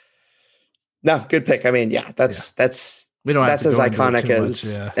 No, good pick. I mean, that's we don't that's have to as go into it iconic too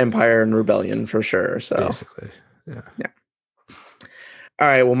as much, Empire and Rebellion for sure. So basically, yeah. All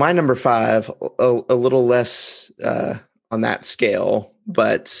right. Well, my number 5, a little less on that scale,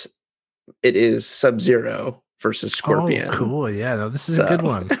 but it is Sub-Zero versus Scorpion. Oh, cool. Yeah, no, this is a good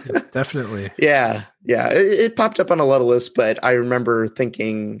one. Definitely. Yeah. It popped up on a lot of lists, but I remember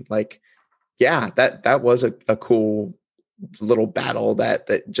thinking like, yeah, that was a cool little battle that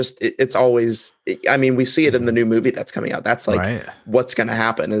just it's always. I mean, we see it in the new movie that's coming out. That's like what's going to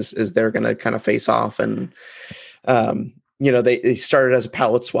happen is they're going to kind of face off and. They started as a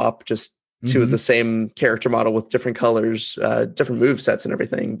palette swap, just two of the same character model with different colors, different move sets and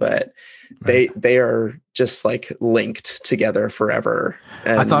everything, but they are just like linked together forever.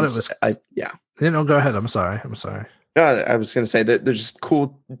 And I thought it was, go ahead. I'm sorry. I was going to say that there's just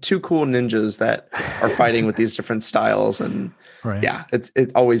two cool ninjas that are fighting with these different styles. And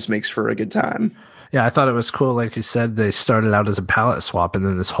it always makes for a good time. Yeah, I thought it was cool. Like you said, they started out as a palette swap and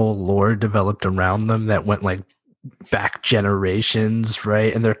then this whole lore developed around them that went like back generations,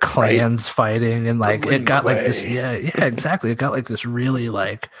 right? And their clans fighting and like it got like this exactly, it got like this really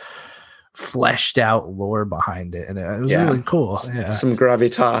like fleshed out lore behind it, and it was really cool. Some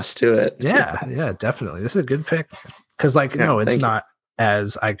gravitas to it. Yeah, definitely. This is a good pick because it's not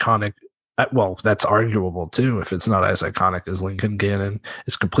as iconic. Well, that's arguable too. If it's not as iconic as Lincoln Ganon,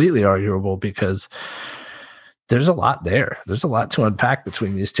 it's completely arguable because there's a lot there. There's a lot to unpack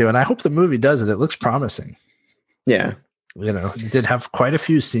between these two, and I hope the movie does it. It looks promising. Yeah. It did have quite a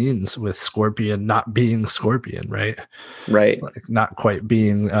few scenes with Scorpion not being Scorpion, right? Right. Like not quite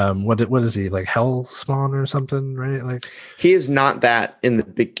being what is he, like Hell Spawn or something, right? Like he is not that in the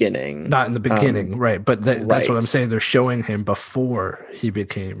beginning. Not in the beginning, right? But that's what I'm saying. They're showing him before he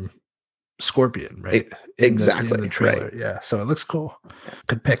became Scorpion, right? In the trailer. Right. Yeah. So it looks cool.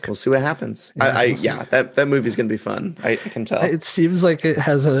 Good pick. We'll see what happens. That movie's gonna be fun. I can tell. It seems like it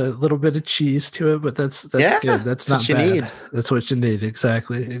has a little bit of cheese to it, but that's good. That's not bad. Need. That's what you need.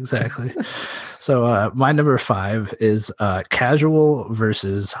 Exactly. So my number 5 is casual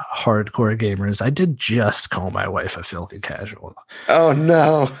versus hardcore gamers. I did just call my wife a filthy casual. Oh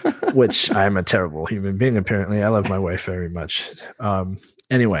no. Which I'm a terrible human being, apparently. I love my wife very much.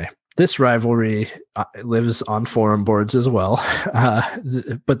 Anyway. This rivalry lives on forum boards as well,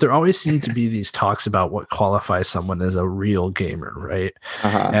 but there always seem to be these talks about what qualifies someone as a real gamer, right?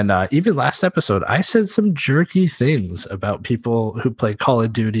 And even last episode, I said some jerky things about people who play Call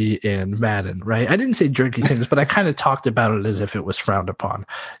of Duty and Madden, right? I didn't say jerky things, but I kind of talked about it as if it was frowned upon.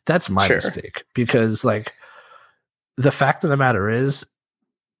 That's my mistake, because like the fact of the matter is,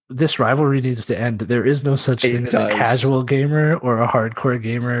 this rivalry needs to end. There is no such thing as a casual gamer or a hardcore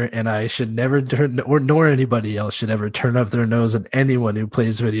gamer, and I should never nor anybody else should ever turn up their nose at anyone who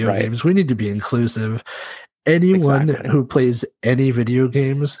plays video games. We need to be inclusive. Anyone who plays any video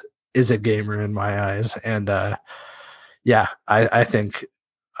games is a gamer in my eyes. And I think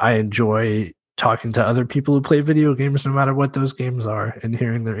I enjoy talking to other people who play video games, no matter what those games are, and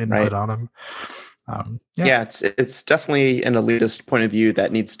hearing their input on them. It's definitely an elitist point of view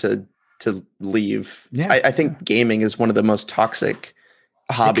that needs to leave. I think gaming is one of the most toxic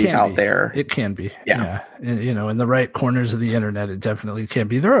hobbies out there. It can be. Yeah. And, in the right corners of the internet, it definitely can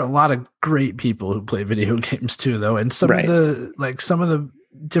be. There are a lot of great people who play video games too, though. And some of the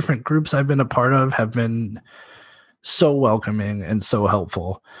different groups I've been a part of have been so welcoming and so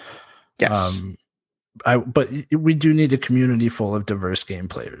helpful. Yes. But we do need a community full of diverse game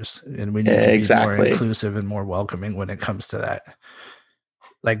players, and we need to be more inclusive and more welcoming when it comes to that.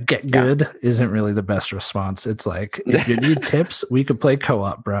 Like, get good isn't really the best response. It's like, if you need tips, we could play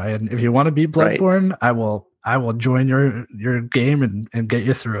co-op, Brian. If you want to be Bloodborne, I will join your game and get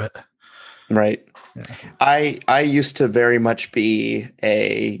you through it. Right. Yeah. I used to very much be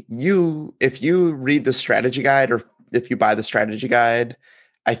if you read the strategy guide or if you buy the strategy guide,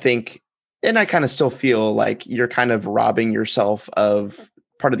 I think. And I kind of still feel like you're kind of robbing yourself of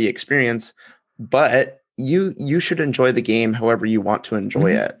part of the experience, but you should enjoy the game however you want to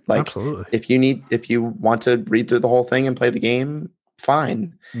enjoy it. Like, absolutely. If you want to read through the whole thing and play the game,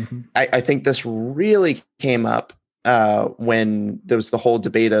 fine. I think this really came up when there was the whole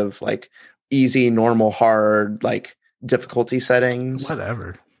debate of like easy, normal, hard, like difficulty settings.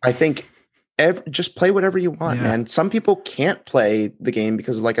 Whatever. I think just play whatever you want, man. Some people can't play the game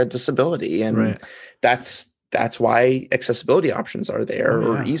because of like a disability, and that's why accessibility options are there,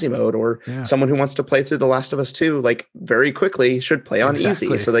 or easy mode, or someone who wants to play through The Last of Us 2 like very quickly should play on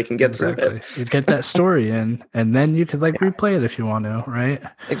easy so they can get through it. You get that story in, and then you could like replay it if you want to, right?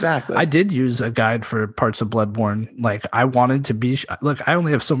 Exactly. I did use a guide for parts of Bloodborne. Like I wanted to be, look, I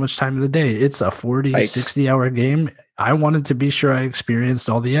only have so much time in the day. It's a 40, 60 hour game. I wanted to be sure I experienced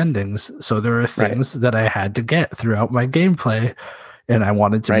all the endings. So there are things that I had to get throughout my gameplay. And I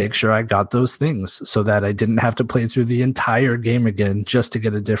wanted to make sure I got those things so that I didn't have to play through the entire game again just to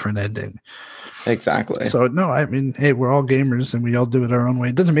get a different ending. Exactly. So, no, I mean, hey, we're all gamers and we all do it our own way.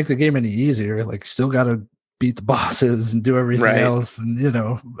 It doesn't make the game any easier. Like, still got to beat the bosses and do everything else. And, you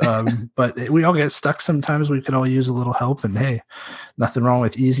know, but we all get stuck sometimes. We could all use a little help. And, hey, nothing wrong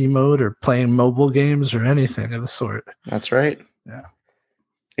with easy mode or playing mobile games or anything of the sort. That's right. Yeah.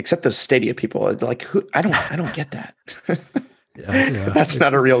 Except those Stadia people. Like, I don't get that. That's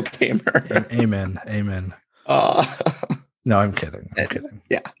not a real gamer. Amen. No, I'm kidding.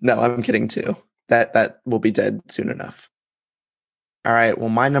 Yeah, no, I'm kidding too. That will be dead soon enough. All right. Well,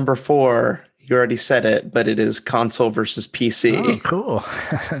 my number 4, you already said it, but it is console versus PC. Oh, cool.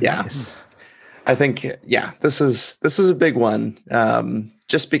 Yeah. Nice. I think, this is a big one.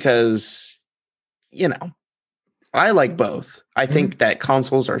 Just because, you know, I like both. I think that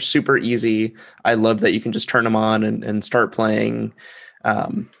consoles are super easy. I love that you can just turn them on and start playing.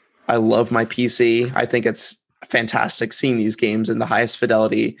 I love my PC. I think it's fantastic seeing these games in the highest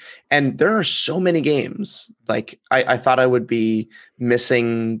fidelity. And there are so many games. Like I thought I would be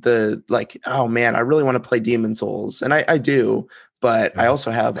missing the, like, oh man, I really want to play Demon Souls. And I do, but I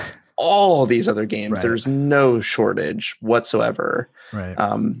also have all these other games. There's no shortage whatsoever.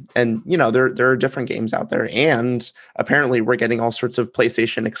 And you know, there are different games out there, and apparently we're getting all sorts of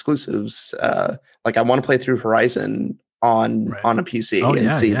PlayStation exclusives. Like I want to play through Horizon on a PC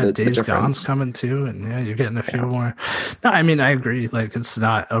and see the Days difference. Gone's coming too, and you're getting a few more. No, I mean I agree. Like it's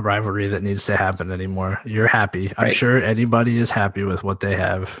not a rivalry that needs to happen anymore. You're happy. I'm sure anybody is happy with what they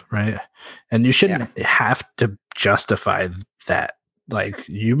have, right? And you shouldn't have to justify that. Like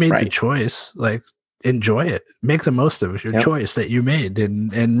you made the choice, like enjoy it, make the most of it, your choice that you made,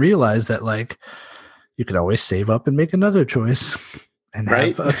 and realize that like you could always save up and make another choice and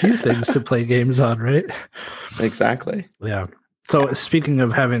have a few things to play games on, right? Exactly. Yeah. So speaking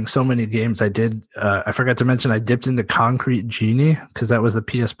of having so many games, I forgot to mention I dipped into Concrete Genie because that was the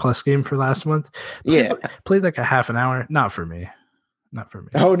PS Plus game for last month. Played like a half an hour. Not for me.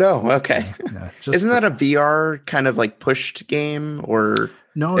 Oh no. Okay. Isn't that a VR kind of like pushed game, or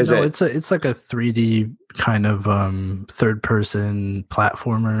no? It's like a 3D kind of third person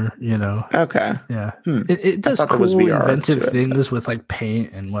platformer. You know. Okay. Yeah. It does cool inventive things with like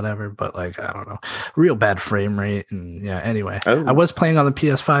paint and whatever, but like I don't know, real bad frame rate and anyway. I was playing on the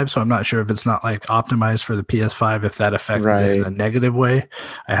PS5, so I'm not sure if it's not like optimized for the PS5 if that affected it in a negative way.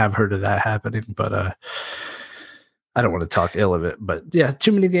 I have heard of that happening, but I don't want to talk ill of it, but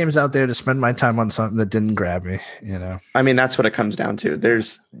too many games out there to spend my time on something that didn't grab me, you know? I mean, that's what it comes down to.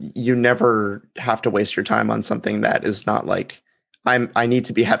 You never have to waste your time on something that is not like, I need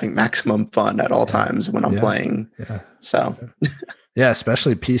to be having maximum fun at all times when I'm playing. Yeah. So. Yeah,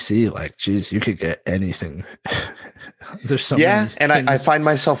 especially PC. Like, geez, you could get anything. There's so many and I find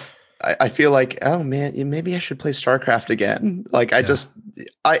myself, I feel like, oh man, maybe I should play StarCraft again. Like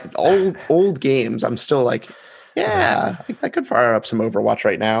old games, I'm still like, I could fire up some Overwatch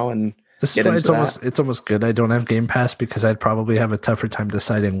right now, and this is why it's almost good I don't have Game Pass, because I'd probably have a tougher time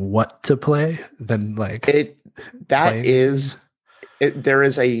deciding what to play than like there is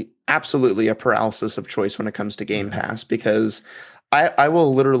absolutely a paralysis of choice when it comes to Game Pass, because I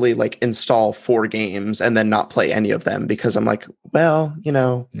will literally like install 4 games and then not play any of them because I'm like, well, you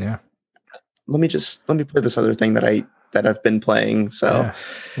know, let me play this other thing that I've been playing. So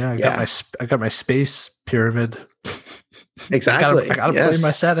I got my Space Pyramid. Exactly. I gotta play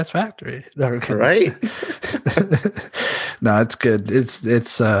my Satisfactory. Right. No, it's good.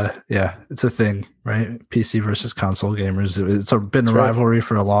 It's a thing, right? PC versus console gamers. It's been a rivalry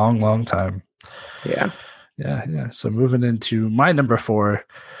for a long, long time. Yeah. So moving into my number 4.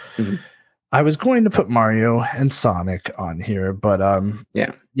 I was going to put Mario and Sonic on here, but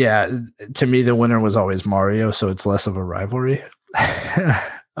to me the winner was always Mario, so it's less of a rivalry.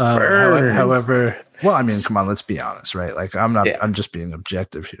 However, well, I mean, come on, let's be honest, right? Like I'm just being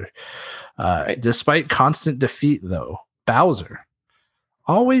objective here. Despite constant defeat, though, Bowser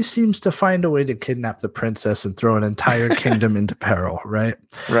always seems to find a way to kidnap the princess and throw an entire kingdom into peril, right?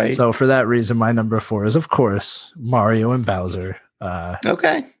 Right. So for that reason, my number 4 is, of course, Mario and Bowser.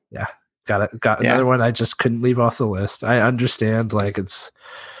 Okay. Yeah. Got another one I just couldn't leave off the list. I understand, like, it's,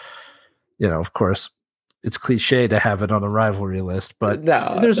 of course, it's cliche to have it on a rivalry list, but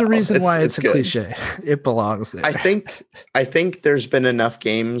there's a reason why it's a good cliche. It belongs there. I think there's been enough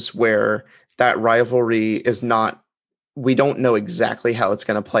games where that rivalry is not, we don't know exactly how it's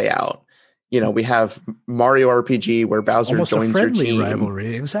going to play out. We have Mario RPG where Bowser almost joins a friendly your team.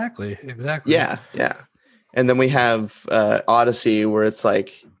 Rivalry. Exactly. Yeah. And then we have Odyssey where it's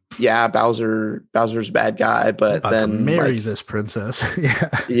like, yeah, Bowser's a bad guy, but about then to marry this princess. Yeah.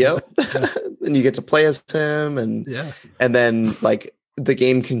 Yep. And you get to play as him, and then like the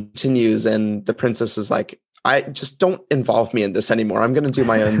game continues, and the princess is like, I just don't involve me in this anymore. I'm going to do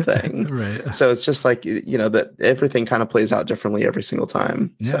my own thing. Right. So it's just like, that everything kind of plays out differently every single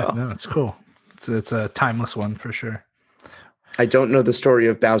time. Yeah, no, it's cool. It's a timeless one for sure. I don't know the story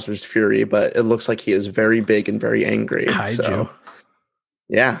of Bowser's Fury, but it looks like he is very big and very angry. Kaiju. So,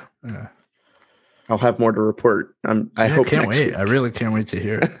 yeah. I'll have more to report. I hope. Can't wait. Week. I really can't wait to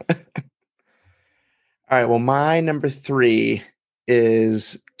hear it. All right. Well, my number 3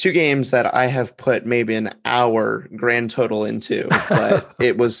 is 2 games that I have put maybe an hour grand total into, but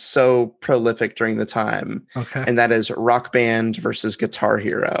it was so prolific during the time. Okay. And that is Rock Band versus Guitar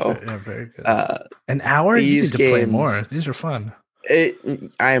Hero. Yeah, very good. An hour? You need to play more. These are fun. I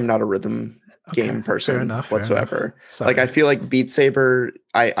am not a rhythm game person whatsoever. Like, I feel like Beat Saber,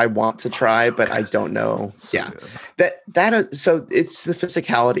 I want to try, but good. I don't know. So good. So it's the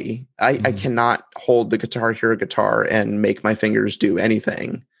physicality. I cannot hold the Guitar Hero guitar and make my fingers do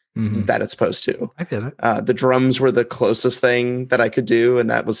anything that it's supposed to. I get it. The drums were the closest thing that I could do, and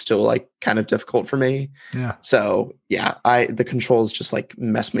that was still like kind of difficult for me. Yeah. So the controls just like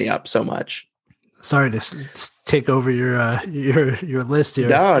mess me up so much. Sorry to take over your list here.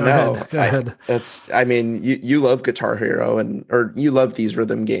 No. Go ahead. You love Guitar Hero or you love these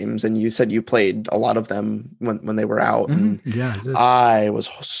rhythm games, and you said you played a lot of them when they were out. And yeah, I did. I was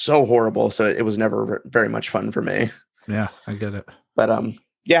so horrible, so it was never very much fun for me. Yeah, I get it. But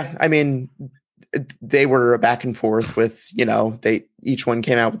they were a back and forth with, they each one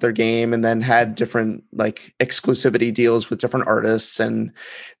came out with their game and then had different like exclusivity deals with different artists, and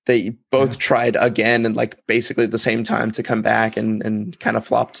they both tried again and like basically at the same time to come back and kind of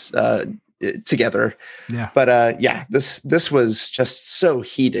flopped together. Yeah. But this was just so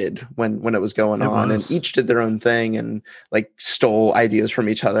heated when it was going on, and each did their own thing and like stole ideas from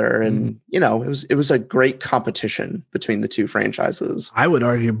each other, and it was a great competition between the two franchises. I would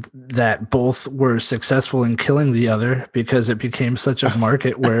argue that both were successful in killing the other because it became such a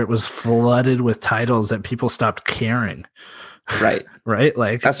market where it was flooded with titles that people stopped caring. Right. Right.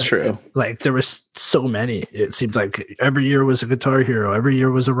 Like, that's true. Like, there was so many. It seems like every year was a Guitar Hero, every year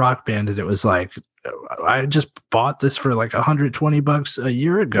was a Rock Band, and it was like, I just bought this for like $120 a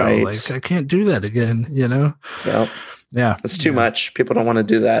year ago. Right. Like, I can't do that again. Yep. Yeah, it's too much. People don't want to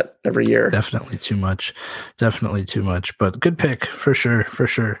do that every year. Definitely too much. But good pick for sure.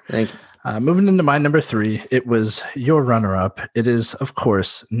 Thank you. Moving into my number 3, it was your runner-up. It is, of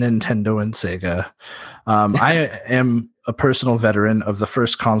course, Nintendo and Sega. I am a personal veteran of the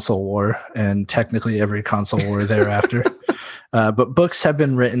first console war and technically every console war thereafter. But books have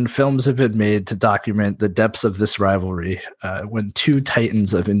been written, films have been made to document the depths of this rivalry when 2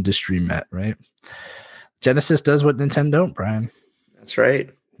 titans of industry met, right? Genesis does what Nintendo don't, Brian. That's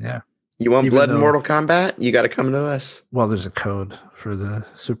right. Yeah. You want blood in Mortal Kombat? You got to come to us. Well, there's a code for the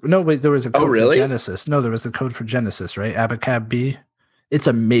Super. No, wait, there was a code for Genesis. No, there was a code for Genesis, right? Abacab B. It's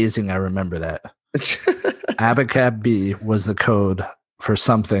amazing. I remember that. Abacab B was the code for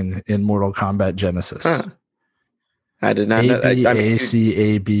something in Mortal Kombat Genesis. Huh. I did not know that.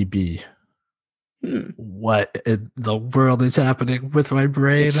 ABACABB. What in the world is happening with my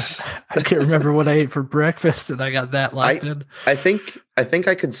brain? I can't remember what I ate for breakfast, and I got that locked in. I think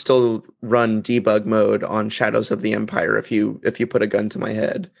I could still run debug mode on Shadows of the Empire if you put a gun to my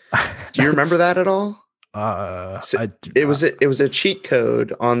head. Do you remember that at all? It was a cheat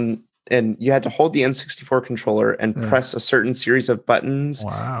code on, and you had to hold the N64 controller and press a certain series of buttons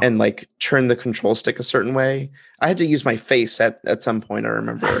and like turn the control stick a certain way. I had to use my face at some point, I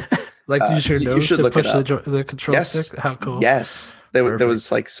remember. Like use your nose to push the control stick? How cool. Yes. There was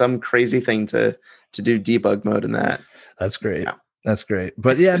like some crazy thing to do debug mode in that. That's great. Yeah. That's great.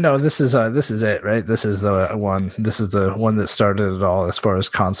 But yeah, no, this is it, right? This is the one that started it all as far as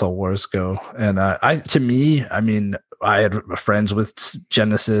console wars go. And I had friends with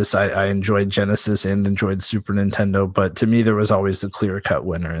Genesis. I enjoyed Genesis and enjoyed Super Nintendo, but to me, there was always the clear-cut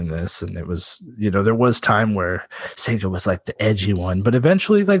winner in this. And it was, there was time where Sega was like the edgy one, but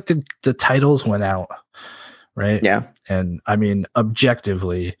eventually like the titles went out, right? Yeah. And I mean,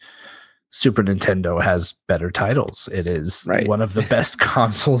 objectively, Super Nintendo has better titles. It is one of the best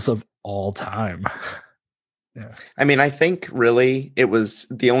consoles of all time. Yeah. I mean, I think really it was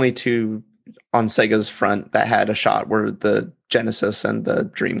the only two on Sega's front that had a shot were the Genesis and the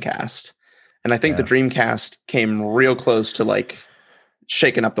Dreamcast. And I think the Dreamcast came real close to like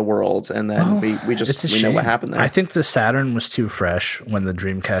shaking up the world, and then we know what happened there. I think the Saturn was too fresh when the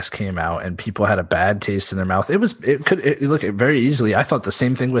Dreamcast came out, and people had a bad taste in their mouth. It could look very easily. I thought the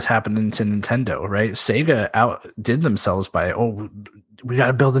same thing was happening to Nintendo, right? Sega outdid themselves by we got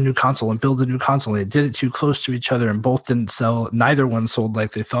to build a new console. And they did it too close to each other, and both didn't sell. Neither one sold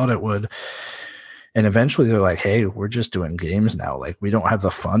like they thought it would. And eventually they're like, hey, we're just doing games now. Like, we don't have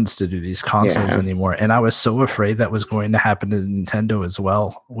the funds to do these consoles anymore. And I was so afraid that was going to happen to Nintendo as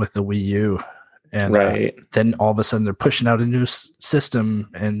well with the Wii U. And then all of a sudden they're pushing out a new system,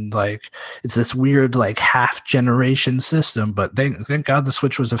 and like it's this weird like half generation system. But thank God the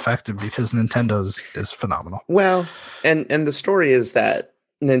Switch was effective, because Nintendo is phenomenal. Well, and the story is that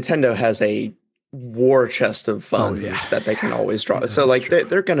Nintendo has a war chest of funds that they can always draw. So like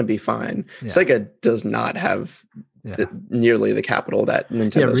they're going to be fine. Yeah. Sega does not have nearly the capital that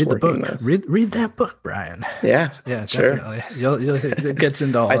Nintendo's working with. Read that book, Brian. Yeah, sure. Definitely. It gets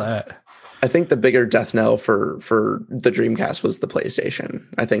into all that. I think the bigger death knell for the Dreamcast was the PlayStation.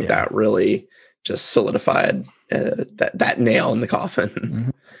 I think that really just solidified that nail in the coffin.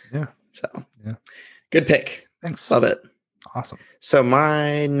 Mm-hmm. Yeah. So good pick. Thanks. Love it. Awesome. So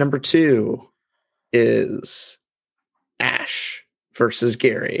my number 2 is Ash versus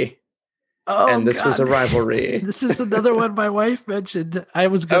Gary. Oh, and this was a rivalry. This is another one my wife mentioned. I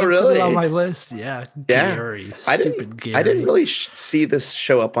was going to put it on my list. Yeah. Gary. Stupid Gary. I didn't really see this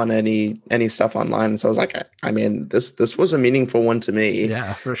show up on any stuff online. So I was like, I mean, this was a meaningful one to me.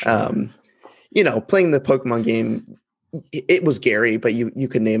 Yeah, for sure. Playing the Pokemon game, it was Gary, but you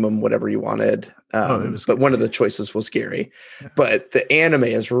could name him whatever you wanted. But one of the choices was Gary. Yeah. But the anime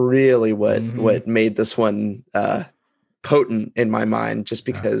is really what made this one potent in my mind, just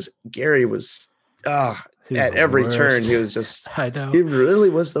because Gary was at every turn he was just I know he really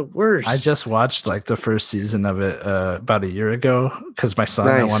was the worst. I just watched like the first season of it about a year ago because my son,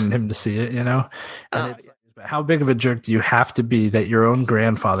 I wanted him to see it, and how big of a jerk do you have to be that your own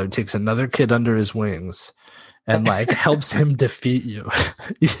grandfather takes another kid under his wings and like helps him defeat you?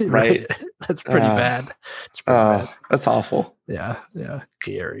 Right? That's pretty bad. It's pretty bad. That's awful. Yeah.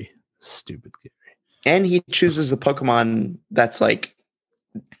 Gary. Stupid Gary. And he chooses the Pokemon that's like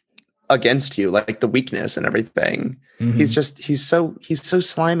against you, like the weakness and everything. Mm-hmm. He's so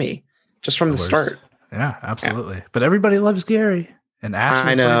slimy just from the start. Yeah, absolutely. Yeah. But everybody loves Gary. And Ash.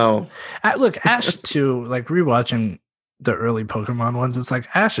 I know. Look, Ash too, like rewatching the early Pokemon ones, it's like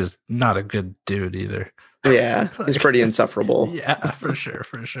Ash is not a good dude either. Yeah, he's pretty insufferable. Yeah, for sure.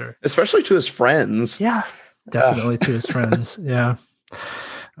 Especially to his friends. Yeah, definitely to his friends. Yeah.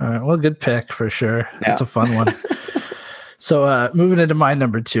 All right. Well, good pick for sure. Yeah. It's a fun one. So moving into my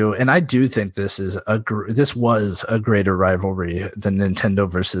number 2, and I do think this was a greater rivalry than Nintendo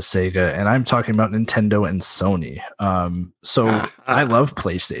versus Sega, and I'm talking about Nintendo and Sony. I love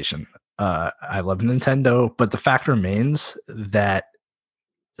PlayStation. I love Nintendo, but the fact remains that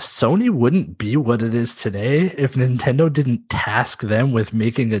Sony wouldn't be what it is today if Nintendo didn't task them with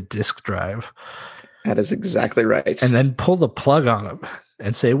making a disk drive. That is exactly right. And then pull the plug on them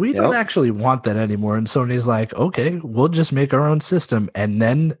and say, we don't actually want that anymore. And Sony's like, okay, we'll just make our own system. And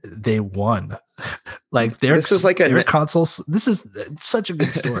then they won. Like their consoles. This is such a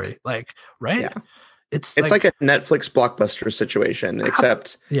good story. Like, right? Yeah. It's like a Netflix Blockbuster situation,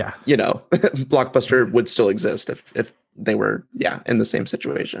 except, Blockbuster would still exist if they were, in the same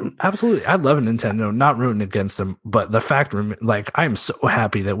situation. Absolutely. I love Nintendo, not rooting against them, but the fact, like, I'm so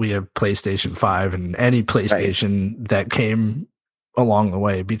happy that we have PlayStation 5 and any PlayStation that came along the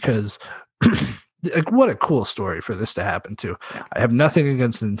way, because like, what a cool story for this to happen to. Yeah. I have nothing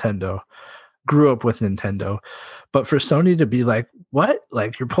against Nintendo, grew up with Nintendo, but for Sony to be like, what?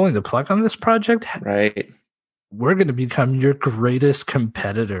 Like, you're pulling the plug on this project? Right. We're going to become your greatest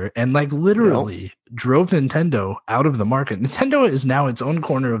competitor, and like literally drove Nintendo out of the market. Nintendo is now its own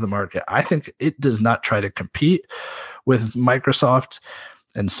corner of the market. I think it does not try to compete with Microsoft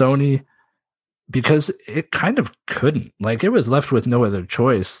and Sony because it kind of couldn't. Like, it was left with no other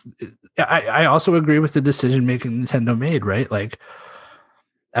choice. I also agree with the decision making Nintendo made, right? Like,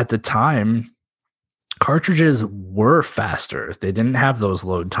 at the time, cartridges were faster. They didn't have those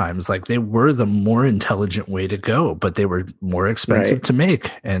load times. Like, they were the more intelligent way to go, but they were more expensive to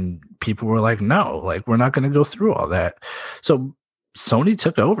make. And people were like, no, like, we're not going to go through all that. So Sony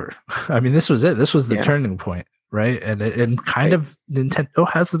took over. I mean, this was it. This was the turning point, right? And kind of Nintendo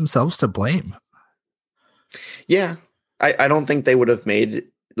has themselves to blame. Yeah. I don't think they would have made,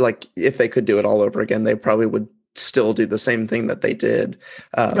 like, if they could do it all over again, they probably would still do the same thing that they did.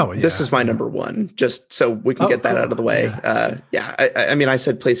 This is my number one, just so we can get that out of the way. I mean, I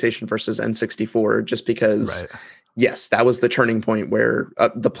said PlayStation versus N64 just because, yes, that was the turning point where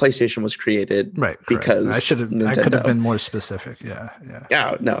the PlayStation was created. Right. Because I could have been more specific. Yeah.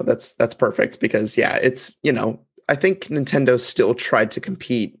 No, that's perfect because it's, I think Nintendo still tried to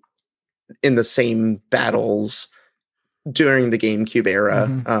compete in the same battles during the GameCube era,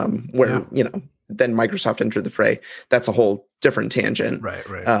 where then Microsoft entered the fray. That's a whole different tangent, right?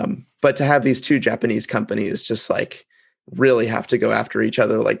 But to have these two Japanese companies just like really have to go after each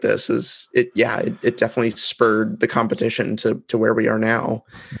other like this it definitely spurred the competition to where we are now.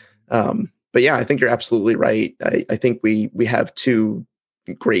 But yeah, I think you're absolutely right. I think we have two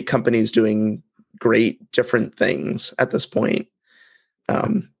great companies doing great different things at this point.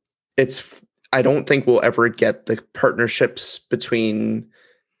 I don't think we'll ever get the partnerships between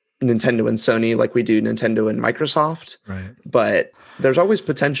Nintendo and Sony like we do Nintendo and Microsoft. Right. But there's always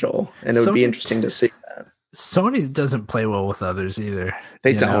potential, and it would be interesting to see that. Sony doesn't play well with others either.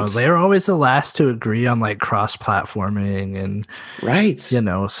 They don't. They're always the last to agree on like cross-platforming and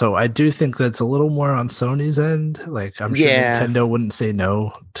so I do think that's a little more on Sony's end. Like I'm sure Nintendo wouldn't say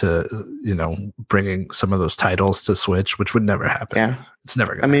no to, bringing some of those titles to Switch, which would never happen. Yeah. It's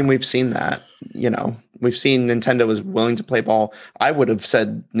never gonna happen. We've seen that, we've seen Nintendo is willing to play ball. I would have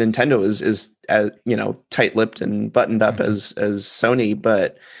said Nintendo is tight-lipped and buttoned up as Sony,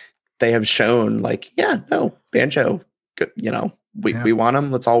 but they have shown like, Banjo, we want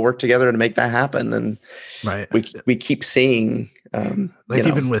them. Let's all work together to make that happen. And we keep seeing,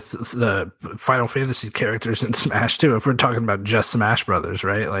 even with the Final Fantasy characters in Smash too, if we're talking about just Smash Brothers,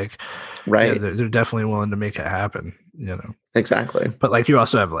 right? Like, they're definitely willing to make it happen, Exactly. But like you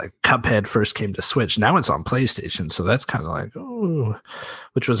also have like Cuphead first came to Switch. Now it's on PlayStation. So that's kind of like,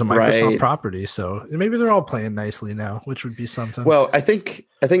 which was a Microsoft property. So maybe they're all playing nicely now, which would be something. Well, I think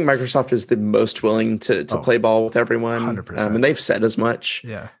Microsoft is the most willing to play ball with everyone. 100%. And they've said as much.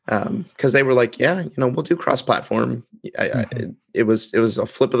 Yeah. Because they were like, we'll do cross-platform. It was a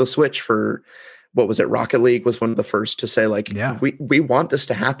flip of the switch for, what was it? Rocket League was one of the first to say like, we want this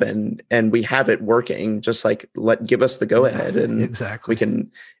to happen and we have it working. Just like give us the go ahead and we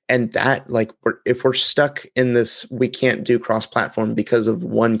can. And that like if we're stuck in this, we can't do cross platform because of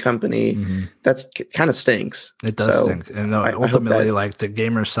one company. That's kind of stinks. It does stink, and ultimately, like the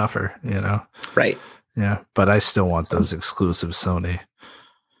gamers suffer. Right? Yeah, but I still want those exclusive Sony.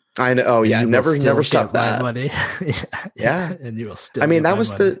 I know. Oh yeah, never stop that. Money. Yeah, and you will still. I mean, that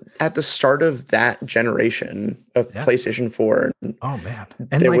was at the start of that generation of PlayStation 4. Oh man,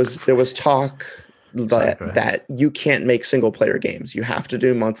 and there was talk that you can't make single player games. You have to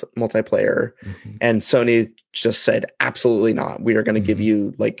do multiplayer, and Sony just said absolutely not. We are going to give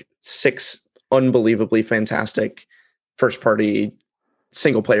you like 6 unbelievably fantastic first party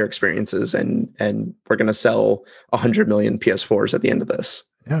single player experiences, and we're going to sell 100 million PS4s at the end of this.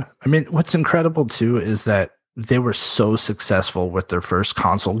 Yeah. I mean, what's incredible too is that they were so successful with their first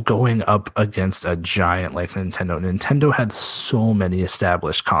console going up against a giant like Nintendo. Nintendo had so many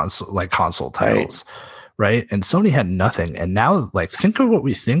established console titles, right? And Sony had nothing. And now, like, think of what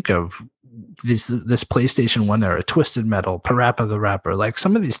we think of this PlayStation 1 era, Twisted Metal, Parappa the Rapper, like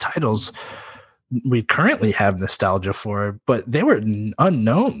some of these titles we currently have nostalgia for, but they were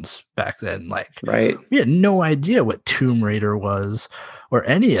unknowns back then. Like, we had no idea what Tomb Raider was or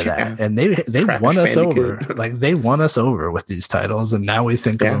any of that, and they won us over. Like they won us over with these titles, and now we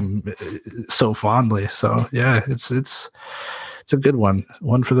think of them so fondly. So yeah, it's a good one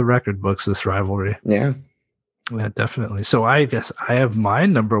for the record books. This rivalry, yeah, definitely. So I guess I have my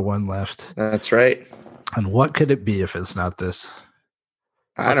number one left. That's right. And what could it be if it's not this?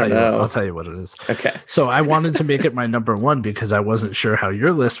 I don't know. I'll tell you what it is. Okay. So I wanted to make it my number one because I wasn't sure how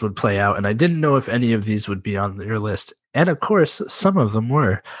your list would play out, and I didn't know if any of these would be on your list. And of course, some of them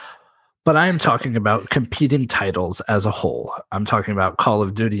were. But I am talking about competing titles as a whole. I'm talking about Call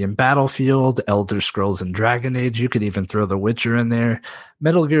of Duty and Battlefield, Elder Scrolls and Dragon Age. You could even throw The Witcher in there.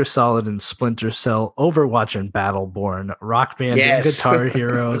 Metal Gear Solid and Splinter Cell, Overwatch and Battleborn, Rock Band and Guitar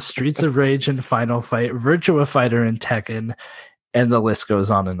Hero, Streets of Rage and Final Fight, Virtua Fighter and Tekken, and the list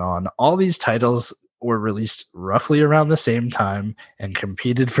goes on and on. All these titles were released roughly around the same time and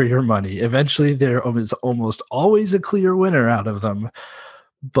competed for your money. Eventually, there was almost always a clear winner out of them.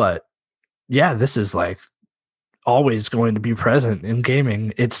 But yeah, this is like always going to be present in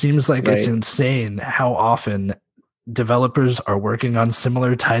gaming. It seems like it's insane how often developers are working on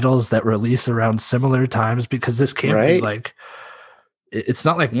similar titles that release around similar times, because this can't be like, it's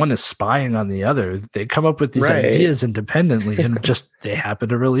not like one is spying on the other. They come up with these ideas independently and just they happen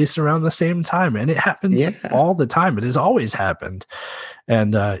to release around the same time. And it happens all the time. It has always happened.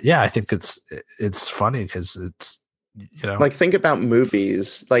 And I think it's funny because it's, like, think about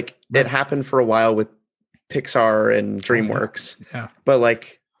movies. Like, it happened for a while with Pixar and DreamWorks. Yeah. But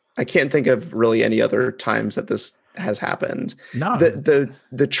like, I can't think of really any other times that this has happened. No.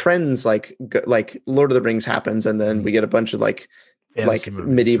 The trends, like Lord of the Rings happens, and then we get a bunch of like fantasy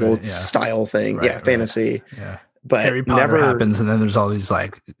movies, medieval style thing. Fantasy. Yeah. But Harry Potter happens, and then there's all these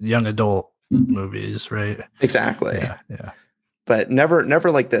like young adult movies, right? Exactly. Yeah. But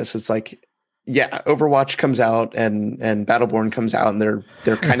never like this. It's like, Overwatch comes out and Battleborn comes out, and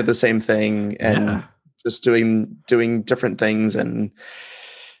they're kind of the same thing, and just doing different things. And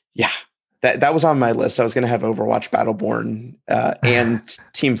that was on my list. I was going to have Overwatch, Battleborn, and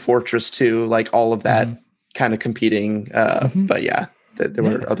Team Fortress 2, like all of that kind of competing. But there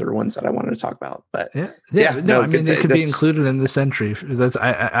were other ones that I wanted to talk about. But I mean, they could be included in this entry. That's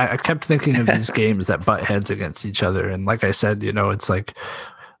I kept thinking of these games that butt heads against each other, and like I said, it's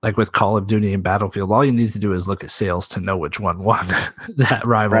like with Call of Duty and Battlefield, all you need to do is look at sales to know which one won that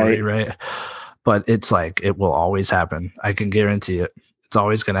rivalry, right? But it's like, it will always happen. I can guarantee it. It's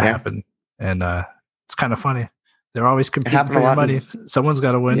always going to happen. And it's kind of funny. They're always competing for your money. Someone's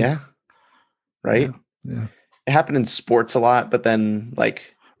got to win. Yeah. Right. Yeah. It happened in sports a lot, but then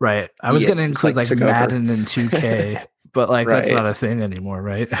like. Right. I was going to include like Madden and 2K, but like that's not a thing anymore,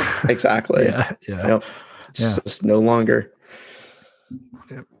 right? Exactly. Yeah. Nope. It's just no longer.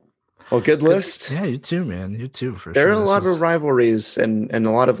 Yep. Well, good list. Yeah, you too, man. You too, for sure. There are a lot of rivalries and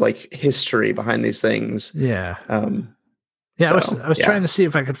a lot of like history behind these things. Yeah. I was trying to see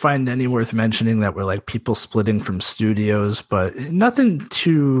if I could find any worth mentioning that were like people splitting from studios, but nothing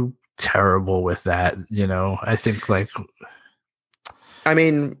too terrible with that. I think like. I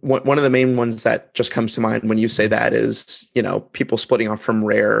mean, one of the main ones that just comes to mind when you say that is, people splitting off from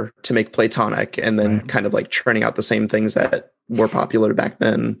Rare to make Platonic, and then kind of like churning out the same things that were popular back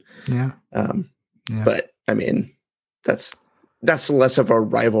then. Yeah. But I mean, that's less of a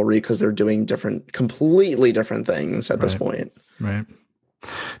rivalry because they're doing completely different things at this point. Right.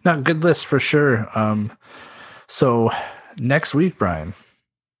 Now, good list for sure. So next week, Brian.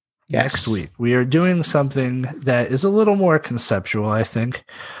 Yes. Next week, we are doing something that is a little more conceptual, I think.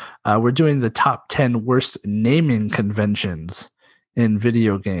 We're doing the top 10 worst naming conventions in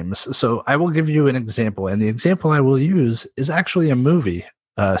video games. So I will give you an example, and the example I will use is actually a movie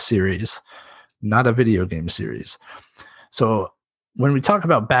series, not a video game series. So when we talk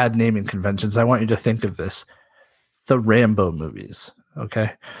about bad naming conventions, I want you to think of this. The Rambo movies,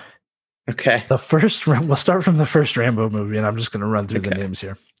 okay? Okay. We'll start from the first Rambo movie, and I'm just going to run through the names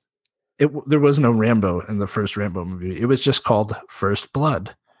here. There was no Rambo in the first Rambo movie. It was just called First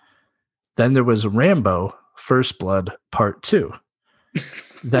Blood. Then there was Rambo First Blood Part 2.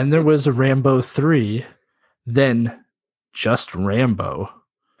 Then there was Rambo 3. Then just Rambo.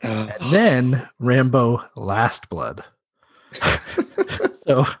 And then Rambo Last Blood.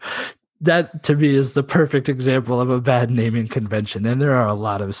 So that to me is the perfect example of a bad naming convention. And there are a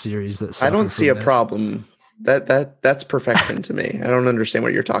lot of series that suffer I don't see a this. problem. That's perfection to me. I don't understand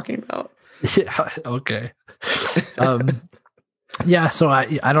what you're talking about. Yeah. Okay. So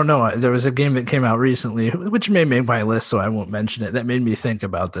I don't know. There was a game that came out recently, which may make my list, so I won't mention it. That made me think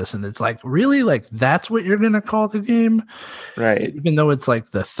about this, and it's like, really, like that's what you're gonna call the game, right? Even though it's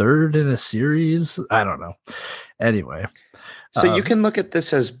like the third in a series. I don't know. Anyway, so you can look at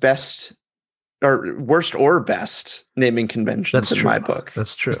this as best or worst or best naming conventions in my book.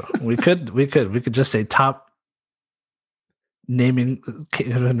 That's true. We could just say top naming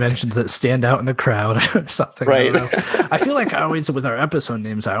conventions that stand out in the crowd or something. Right. I feel like I always, with our episode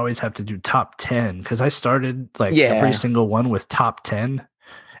names, I always have to do top 10 because I started like every single one with top 10.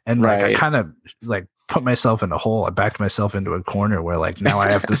 And like I kind of like put myself in a hole. I backed myself into a corner where like now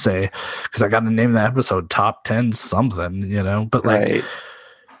I have to say, because I got to name the episode top 10 something, but like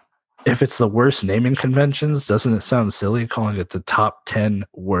if it's the worst naming conventions, doesn't it sound silly calling it the top 10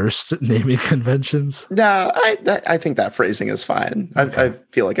 worst naming conventions? No, I think that phrasing is fine. Okay. I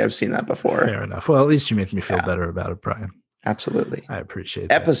feel like I've seen that before. Fair enough. Well, at least you make me feel better about it, Brian. Absolutely. I appreciate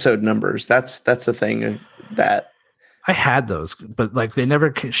that. Episode numbers. That's the thing that I had those, but like they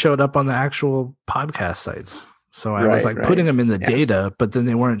never showed up on the actual podcast sites. So I was like putting them in the data, but then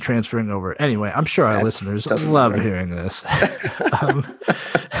they weren't transferring over. Anyway, I'm sure our listeners love hearing this.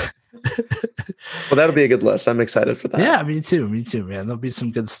 Well, that'll be a good list. I'm excited for that. Yeah, me too, man. There'll be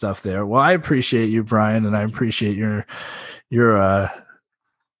some good stuff there. Well, I appreciate you, Brian, and I appreciate your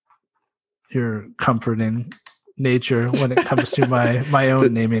comforting nature when it comes to my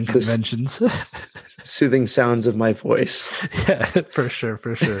own naming conventions. Soothing sounds of my voice. Yeah, for sure.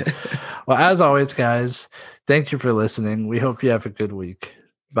 Well, as always, guys, thank you for listening. We hope you have a good week.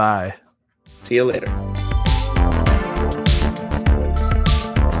 Bye. See you later.